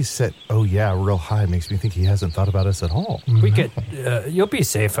 the way he said, oh, yeah, real high makes me think he hasn't thought about us at all. We get, you'll be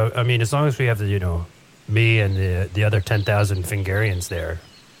safe. I mean, as long as we have me and the other 10,000 Fingarians there,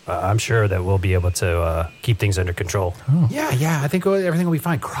 I'm sure that we'll be able to keep things under control. Oh. Yeah. I think everything will be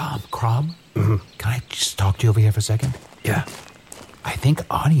fine. Krom. Mm-hmm. Can I just talk to you over here for a second? Yeah. I think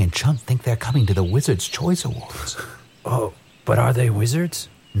Arnie and Chunt think they're coming to the Wizard's Choice Awards. Oh, but are they wizards?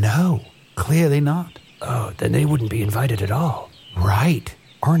 No. Clearly not. Oh, then they wouldn't be invited at all. Right.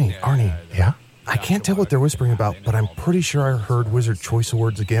 Arnie. Yeah? I can't tell what they're whispering about, but I'm pretty sure I heard Wizard Choice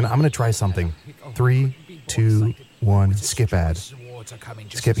Awards again. I'm going to try something. 3, 2, 1, skip ad. Awards are coming.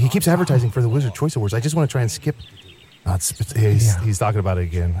 Skip. He keeps advertising for the Wizard Choice Awards. I just want to try and skip. He's talking about it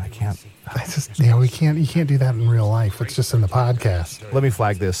again. I can't. We can't. You can't do that in real life. It's just in the podcast. Let me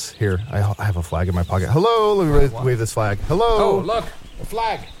flag this here. I have a flag in my pocket. Hello. Let me wave this flag. Hello. Oh, look, a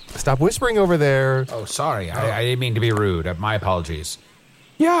flag. Stop whispering over there. Oh, sorry. I didn't mean to be rude. My apologies.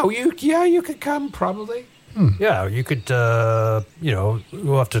 Yeah, you could come probably. Yeah, you could. We'll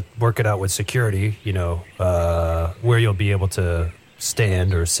have to work it out with security. Where you'll be able to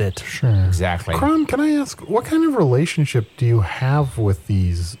stand or sit. Sure. Exactly. Krom, can I ask, what kind of relationship do you have with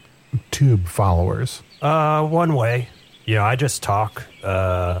these tube followers? One way. I just talk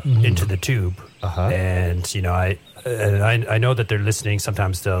into the tube, and I know that they're listening.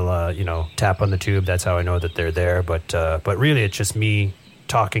 Sometimes they'll tap on the tube. That's how I know that they're there. But really, it's just me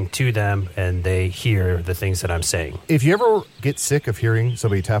talking to them, and they hear the things that I'm saying. If you ever get sick of hearing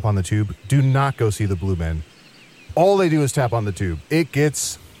somebody tap on the tube, do not go see the Blue Men. All they do is tap on the tube. It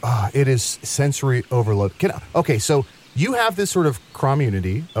is sensory overload. Okay, so you have this sort of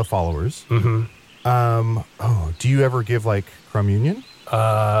community of followers. Mm-hmm. Do you ever give like communion?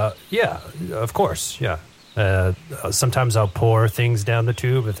 Yeah, of course. Yeah. Sometimes I'll pour things down the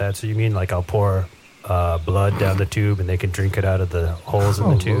tube, if that's what you mean. Like I'll pour blood down the tube, and they can drink it out of the holes in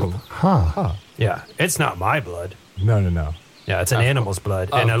the tube. Yeah, it's not my blood. No. Yeah, it's an animal's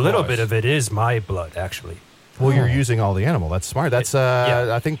blood, and a little bit of it is my blood, actually. Well, you're using all the animal. That's smart. That's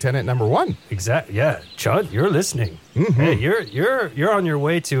I think tenet number 1. Exactly. Yeah, Chud, you're listening. Mm-hmm. Hey, you're on your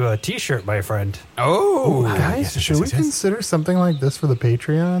way to a T-shirt, my friend. Oh, guys, should we consider something like this for the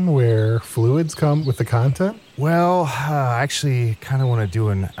Patreon, where fluids come with the content? Well, I actually kind of want to do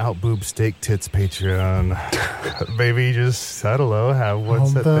an out boob steak tits Patreon. Maybe just, I don't know, have one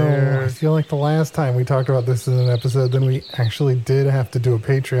set there. I feel like the last time we talked about this in an episode, then we actually did have to do a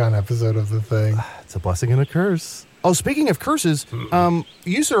Patreon episode of the thing. It's a blessing and a curse. Oh, speaking of curses,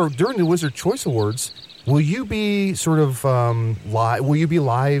 you sir, during the Wizard Choice Awards, will you be sort of live? Will you be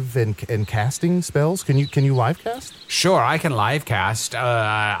live and casting spells? Can you live cast? Sure, I can live cast.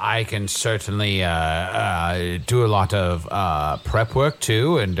 I can certainly do a lot of prep work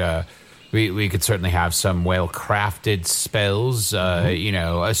too, and we could certainly have some well-crafted spells.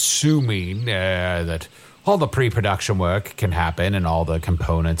 Assuming that all the pre-production work can happen and all the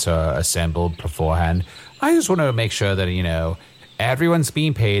components are assembled beforehand. I just want to make sure that everyone's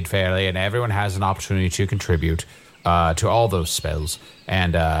being paid fairly and everyone has an opportunity to contribute to all those spells.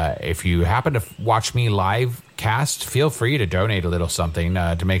 And if you happen to watch me live cast, feel free to donate a little something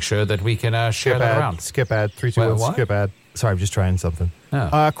to make sure that we can share that around. Skip ad. 3, 2, 1. Skip ad. Sorry, I'm just trying something.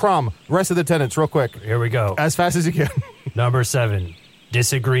 Oh. Krom, rest of the tenants, real quick. Here we go. As fast as you can. Number 7,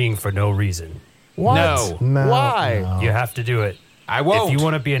 disagreeing for no reason. What? No. Why? No. You have to do it. I won't. If you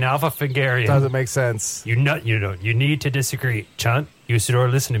want to be an alpha Fingarian, doesn't make sense. You need to disagree. Chunt,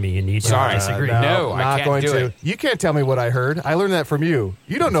 Usador, listen to me. You need to disagree. No, I can't going do to. it. You can't tell me what I heard. I learned that from you.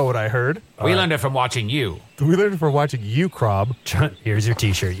 You don't know what I heard. We learned it from watching you. We learned it from watching you, Krom. Chunt, here's your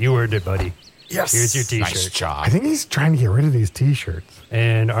T-shirt. You earned it, buddy. Yes. Here's your T-shirt. Nice job. I think he's trying to get rid of these T-shirts.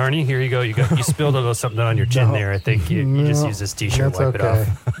 And Arnie, here you go. You spilled a little something on your chin there. I think you just use this T-shirt. That's wipe it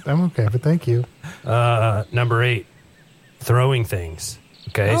off. I'm okay, but thank you. Number 8, throwing things.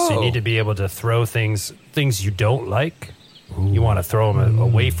 Okay, so you need to be able to throw things you don't like. Ooh. You want to throw them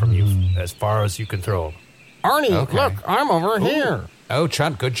away from you as far as you can throw them. Arnie, look, I'm over here. Oh,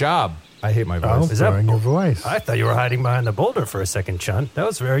 Chunt, good job. I hate my voice. Is that your voice? I thought you were hiding behind the boulder for a second, Chunt. That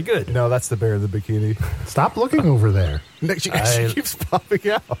was very good. No, that's the bear in the bikini. Stop looking over there. She keeps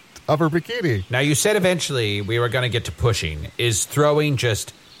popping out of her bikini. Now, you said eventually we were going to get to pushing. Is throwing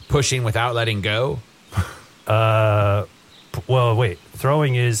just pushing without letting go? Well, wait.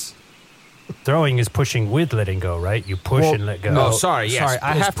 Throwing is pushing with letting go, right? You push and let go. No, sorry. Yes, sorry,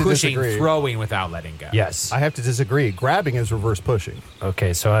 I have to pushing, disagree. Throwing without letting go. Yes, I have to disagree. Grabbing is reverse pushing.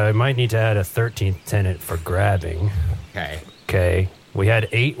 Okay, so I might need to add a 13th tenet for grabbing. Okay. We had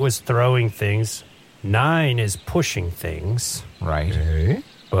 8 was throwing things. 9 is pushing things. Right. Okay.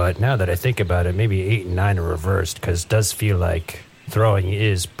 But now that I think about it, maybe 8 and 9 are reversed because it does feel like throwing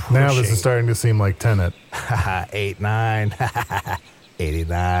is pushing. Now this is starting to seem like tenet. 8, 9.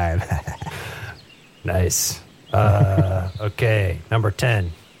 89. Nice. Okay. Number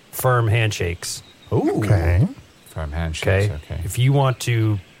 10, firm handshakes. Ooh. Okay. Firm handshakes. Okay. If you want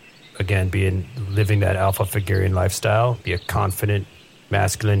to, again, living that alpha Figurian lifestyle, be a confident,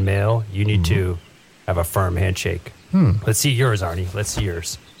 masculine male, you need to have a firm handshake. Let's see yours, Arnie. Let's see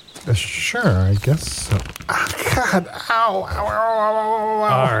yours. Sure, I guess so. Oh, God. Ow. Ow, ow, ow, ow,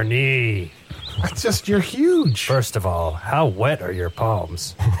 ow. Arnie. It's just, you're huge. First of all, how wet are your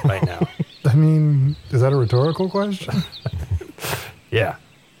palms right now? I mean, is that a rhetorical question? Yeah.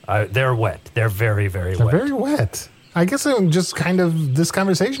 They're wet. They're very, very They're wet. very wet. I guess I'm just kind of, this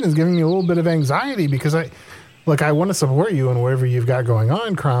conversation is giving me a little bit of anxiety because I want to support you in whatever you've got going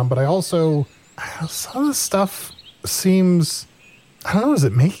on, Krom, but I also, some of this stuff seems, I don't know, is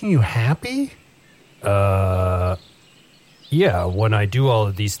it making you happy? Yeah, when I do all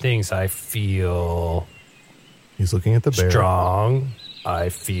of these things, I feel... He's looking at the bear. Strong. I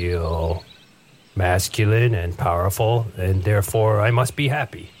feel masculine and powerful, and therefore I must be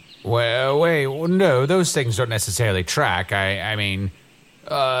happy. Well, wait, no, those things don't necessarily track. I mean,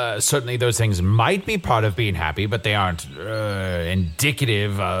 certainly those things might be part of being happy, but they aren't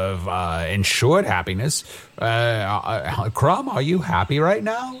indicative of ensured happiness. Krom, are you happy right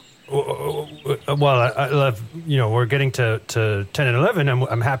now? Well, I love, we're getting to 10 and 11.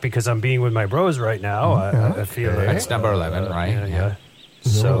 I'm happy because I'm being with my bros right now. I feel like That's number 11, right? Yeah.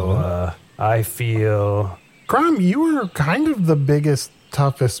 So I feel... Krom, you are kind of the biggest,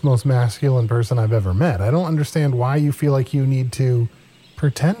 toughest, most masculine person I've ever met. I don't understand why you feel like you need to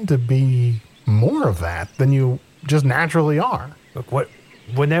pretend to be more of that than you just naturally are. Look,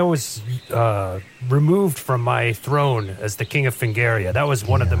 when I was removed from my throne as the king of Fingaria, that was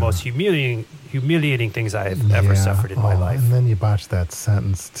one of the most humiliating things I have ever suffered in my life. And then you botched that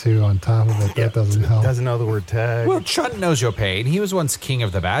sentence, too, on top of it. That doesn't help. Doesn't know the word tag. Well, Chunt knows your pain. He was once king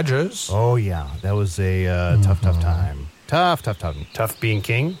of the Badgers. Oh, yeah. That was a tough time. Tough. Tough being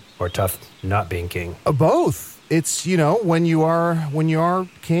king or tough not being king? Both. It's, when you are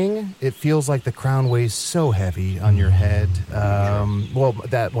king, it feels like the crown weighs so heavy on your head. Well,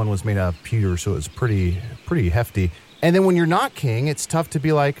 that one was made out of pewter, so it was pretty hefty. And then when you're not king, it's tough to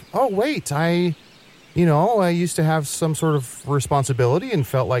be like, oh, wait, I used to have some sort of responsibility and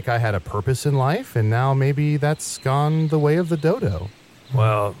felt like I had a purpose in life, and now maybe that's gone the way of the dodo.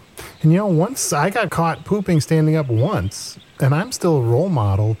 Well... And once I got caught pooping standing up once, and I'm still a role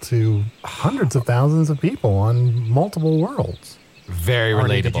model to hundreds of thousands of people on multiple worlds. Very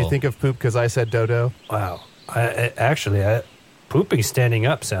Arnie, relatable. Did you think of poop because I said dodo? Wow. Actually, pooping standing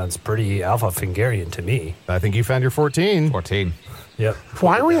up sounds pretty alpha Fingarian to me. I think you found your 14. 14. Yep.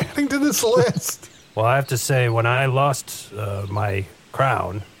 Why are we adding to this list? Well, I have to say, when I lost my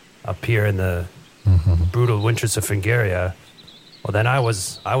crown up here in the brutal winters of Fingaria, well, then I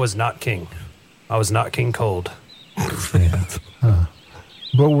was not king. I was not King Cold.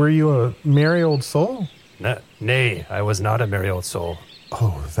 But were you a merry old soul? Nay, I was not a merry old soul.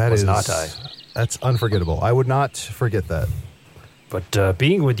 Oh, that is not I. That's unforgettable. I would not forget that. But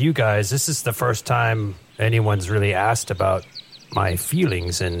being with you guys, this is the first time anyone's really asked about my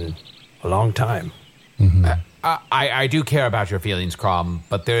feelings in a long time. I do care about your feelings, Krom,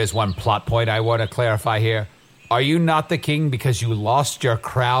 but there is one plot point I want to clarify here. Are you not the king because you lost your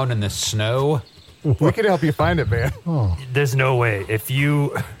crown in the snow? We can help you find it, man. Oh. There's no way.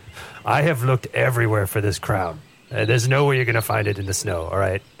 I have looked everywhere for this crown. There's no way you're going to find it in the snow, all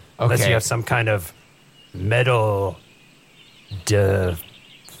right? Okay. Unless you have some kind of metal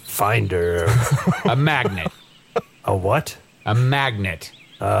finder. A magnet. A what? A magnet.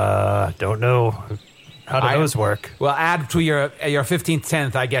 Don't know. How do those work? Well, add to your 15th,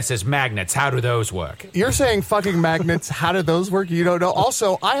 10th, I guess, is magnets. How do those work? You're saying fucking magnets. How do those work? You don't know.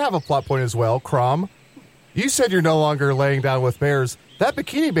 Also, I have a plot point as well, Krom. You said you're no longer laying down with bears. That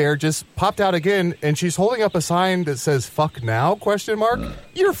bikini bear just popped out again, and she's holding up a sign that says "fuck now?" ?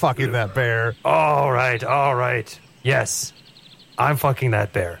 You're fucking that bear. All right. Yes, I'm fucking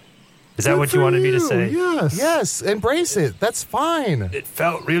that bear. Is that what you wanted me to say? Yes, embrace it. That's fine. It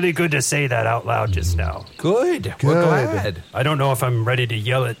felt really good to say that out loud just now. Good. We're glad. I don't know if I'm ready to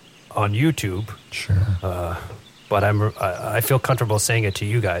yell it on YouTube. Sure. But I feel comfortable saying it to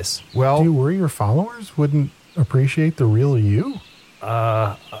you guys. Well, do you worry your followers wouldn't appreciate the real you?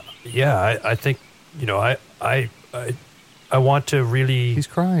 Yeah, I think, I want to really... He's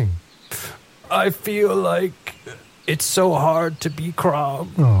crying. I feel like it's so hard to be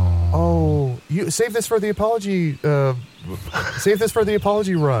Krom. Oh, you save this for the apology. Save this for the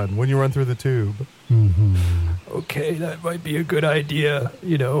apology run when you run through the tube. Okay, that might be a good idea.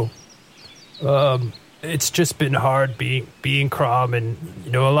 It's just been hard being Krom, and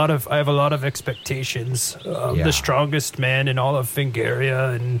I have a lot of expectations. The strongest man in all of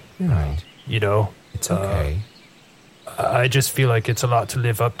Fingaria, and It's okay. I just feel like it's a lot to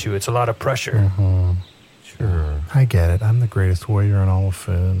live up to. It's a lot of pressure. Sure. I get it. I'm the greatest warrior in all of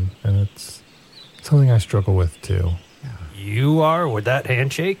Foon, and it's something I struggle with, too. You are? With that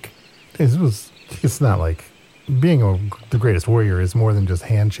handshake? It's not like being the greatest warrior is more than just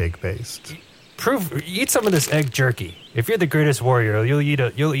handshake-based. Eat some of this egg jerky. If you're the greatest warrior,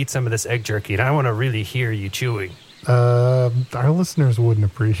 you'll eat some of this egg jerky, and I want to really hear you chewing. Our listeners wouldn't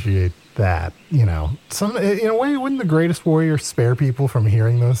appreciate that. In a way, wouldn't the greatest warrior spare people from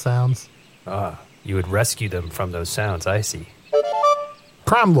hearing those sounds? You would rescue them from those sounds, I see.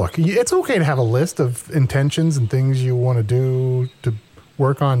 Krom, look, it's okay to have a list of intentions and things you want to do to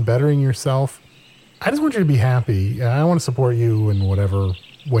work on bettering yourself. I just want you to be happy. I want to support you in whatever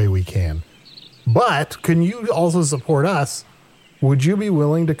way we can. But can you also support us? Would you be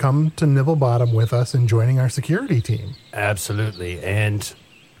willing to come to Nibble Bottom with us and joining our security team? Absolutely. And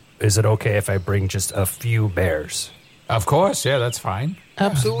is it okay if I bring just a few bears? Of course, yeah, that's fine.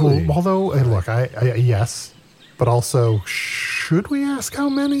 Absolutely. Well, although, look, yes, but also, should we ask how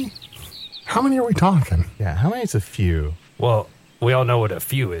many? How many are we talking? Yeah, how many is a few? Well, we all know what a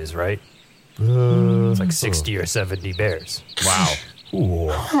few is, right? It's like 60 or 70 bears. Wow. Ooh.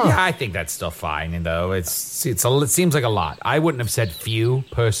 Yeah, I think that's still fine, though. It seems like a lot. I wouldn't have said few,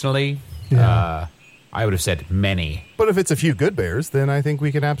 personally. Yeah. I would have said many. But if it's a few good bears, then I think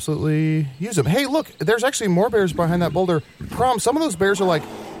we can absolutely use them. Hey, look, there's actually more bears behind that boulder. Krom, some of those bears are like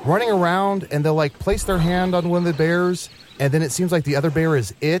running around and they'll like place their hand on one of the bears and then it seems like the other bear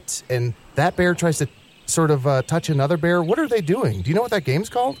is it and that bear tries to sort of touch another bear. What are they doing? Do you know what that game's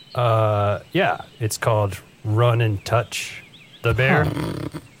called? Yeah, it's called Run and Touch the Bear.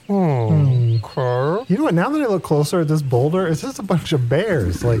 Okay. You know what? Now that I look closer at this boulder, it's just a bunch of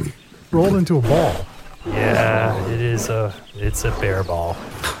bears, like, rolled into a ball. Yeah, it's a bear ball.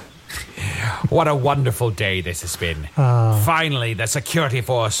 What a wonderful day this has been. Finally, the security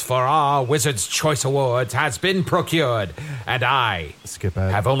force for our Wizard's Choice Awards has been procured, and I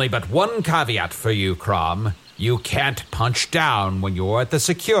have only but one caveat for you, Krom. You can't punch down when you're at the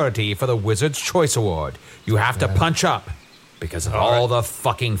security for the Wizard's Choice Award. You have to punch up because of all the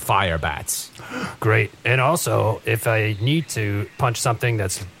fucking fire bats. Great. And also, if I need to punch something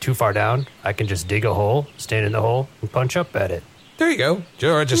that's too far down, I can just dig a hole, stand in the hole, and punch up at it. There you go.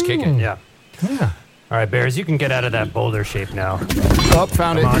 Or just kick it. Yeah. Yeah. All right, bears, you can get out of that boulder shape now. Oh,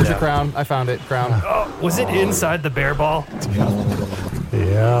 found it. Here's your crown. I found it. Crown. Oh, was it inside the bear ball?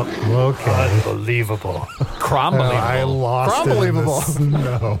 Yeah. Okay. Unbelievable. Krom-believable. I lost it. Krom-believable.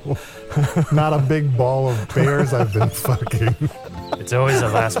 No. Not a big ball of bears I've been fucking. It's always the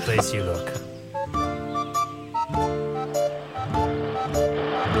last place you look.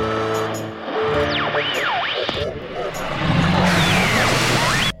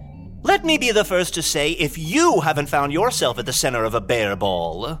 Let me be the first to say, if you haven't found yourself at the center of a bear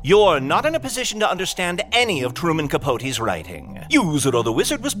ball, you're not in a position to understand any of Truman Capote's writing. Yuzuro the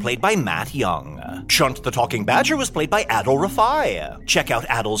Wizard was played by Matt Young. Chunt the Talking Badger was played by Adol Rafai. Check out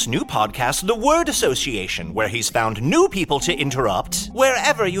Adol's new podcast, The Word Association, where he's found new people to interrupt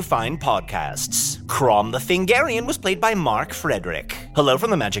wherever you find podcasts. Krom the Thingarian was played by Mark Frederick. Hello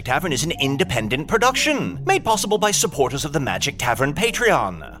from the Magic Tavern is an independent production, made possible by supporters of the Magic Tavern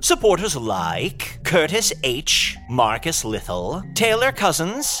Patreon. Supporters like Curtis H., Marcus Little, Taylor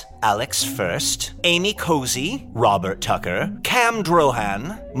Cousins, Alex First, Amy Cozy, Robert Tucker, Cam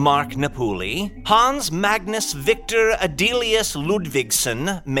Drohan, Mark Napuli, Hans Magnus Victor Adelius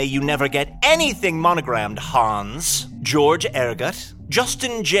Ludvigsen, may you never get anything monogrammed, Hans, George Ergut,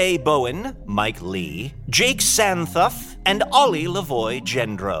 Justin J. Bowen, Mike Lee, Jake Santhuff, and Ollie Lavoy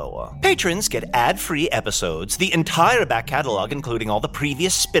Gendro. Patrons get ad-free episodes, the entire back catalog including all the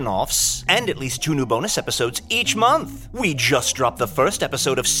previous spin-offs, and at least 2 new bonus episodes each month. We just dropped the first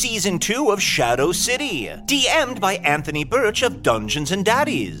episode of Season 2 of Shadow City, DM'd by Anthony Birch of Dungeons &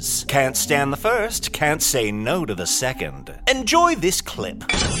 Daddies. Can't stand the first, can't say no to the second. Enjoy this clip.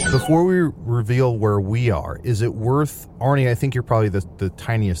 Before we reveal where we are, is it worth, Arnie, I think you're probably the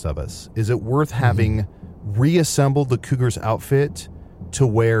tiniest of us, is it worth having reassembled the Cougar's outfit to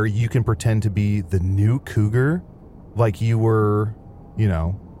where you can pretend to be the new Cougar? Like you were,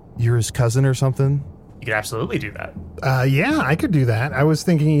 you're his cousin or something? You could absolutely do that. Yeah, I could do that. I was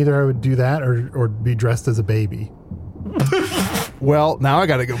thinking either I would do that or be dressed as a baby. Well, now I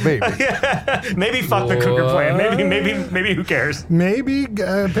gotta go baby. Maybe fuck the Cougar plan. Maybe who cares? Maybe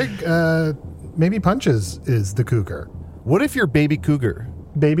maybe Punches is the Cougar. What if you're baby Cougar?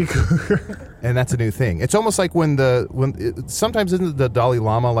 Baby Cougar. And that's a new thing. It's almost like sometimes isn't the Dalai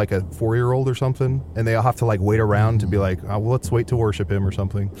Lama like a 4-year-old or something, and they all have to like wait around to be like, oh, well, let's wait to worship him or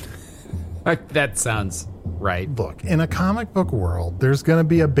something. That sounds right. Look, in a comic book world, there's going to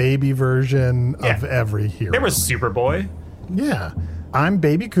be a baby version of every hero. There was Superboy. Yeah. I'm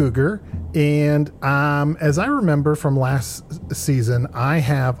Baby Cougar, and as I remember from last season, I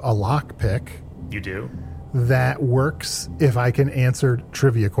have a lockpick. You do? That works if I can answer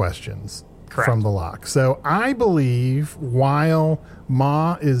trivia questions from the lock. So I believe while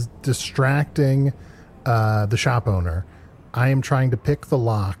Ma is distracting the shop owner, I am trying to pick the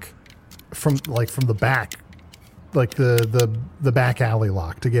lock from the back, like the back alley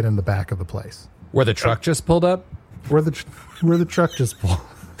lock to get in the back of the place. Where the truck just pulled up? Where the truck just pulled.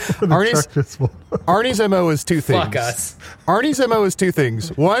 Arnie's MO is two things. Fuck us. Arnie's MO is two things.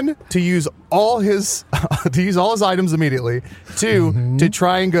 One, to use all his items immediately. Two, to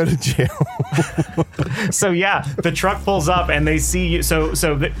try and go to jail. So yeah, the truck pulls up and they see you.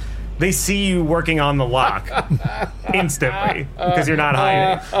 They see you working on the lock instantly because you're not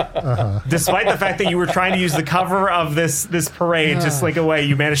hiding. Despite the fact that you were trying to use the cover of this parade to slink away,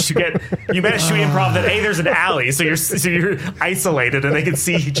 you managed to improv that there's an alley, so you're isolated and they can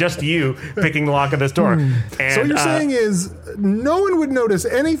see just you picking the lock of this door. And, so what you're saying is no one would notice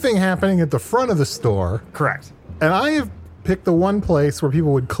anything happening at the front of the store. Correct. And I have picked the one place where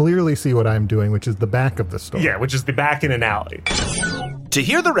people would clearly see what I'm doing, which is the back of the store. Yeah, which is the back in an alley. To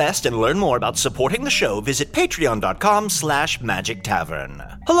hear the rest and learn more about supporting the show, visit patreon.com/Magic Tavern.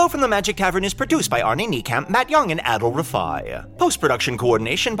 Hello from the Magic Tavern is produced by Arnie Niekamp, Matt Young, and Adil Rafai. Post-production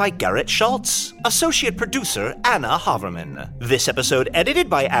coordination by Garrett Schultz. Associate producer, Anna Haverman. This episode edited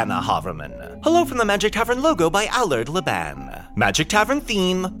by Anna Haverman. Hello from the Magic Tavern logo by Allard Laban. Magic Tavern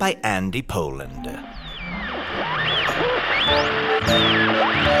theme by Andy Poland.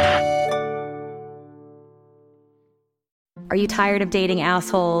 Are you tired of dating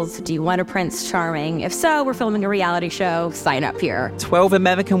assholes? Do you want a Prince Charming? If so, we're filming a reality show. Sign up here. 12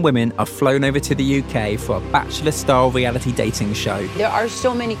 American women are flown over to the UK for a bachelor-style reality dating show. There are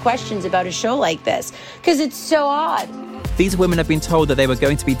so many questions about a show like this because it's so odd. These women have been told that they were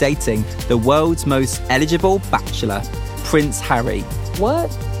going to be dating the world's most eligible bachelor, Prince Harry.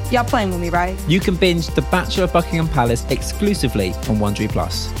 What? Y'all playing with me, right? You can binge The Bachelor of Buckingham Palace exclusively on Wondery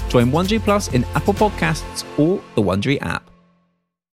Plus. Join Wondery Plus in Apple Podcasts or the Wondery app.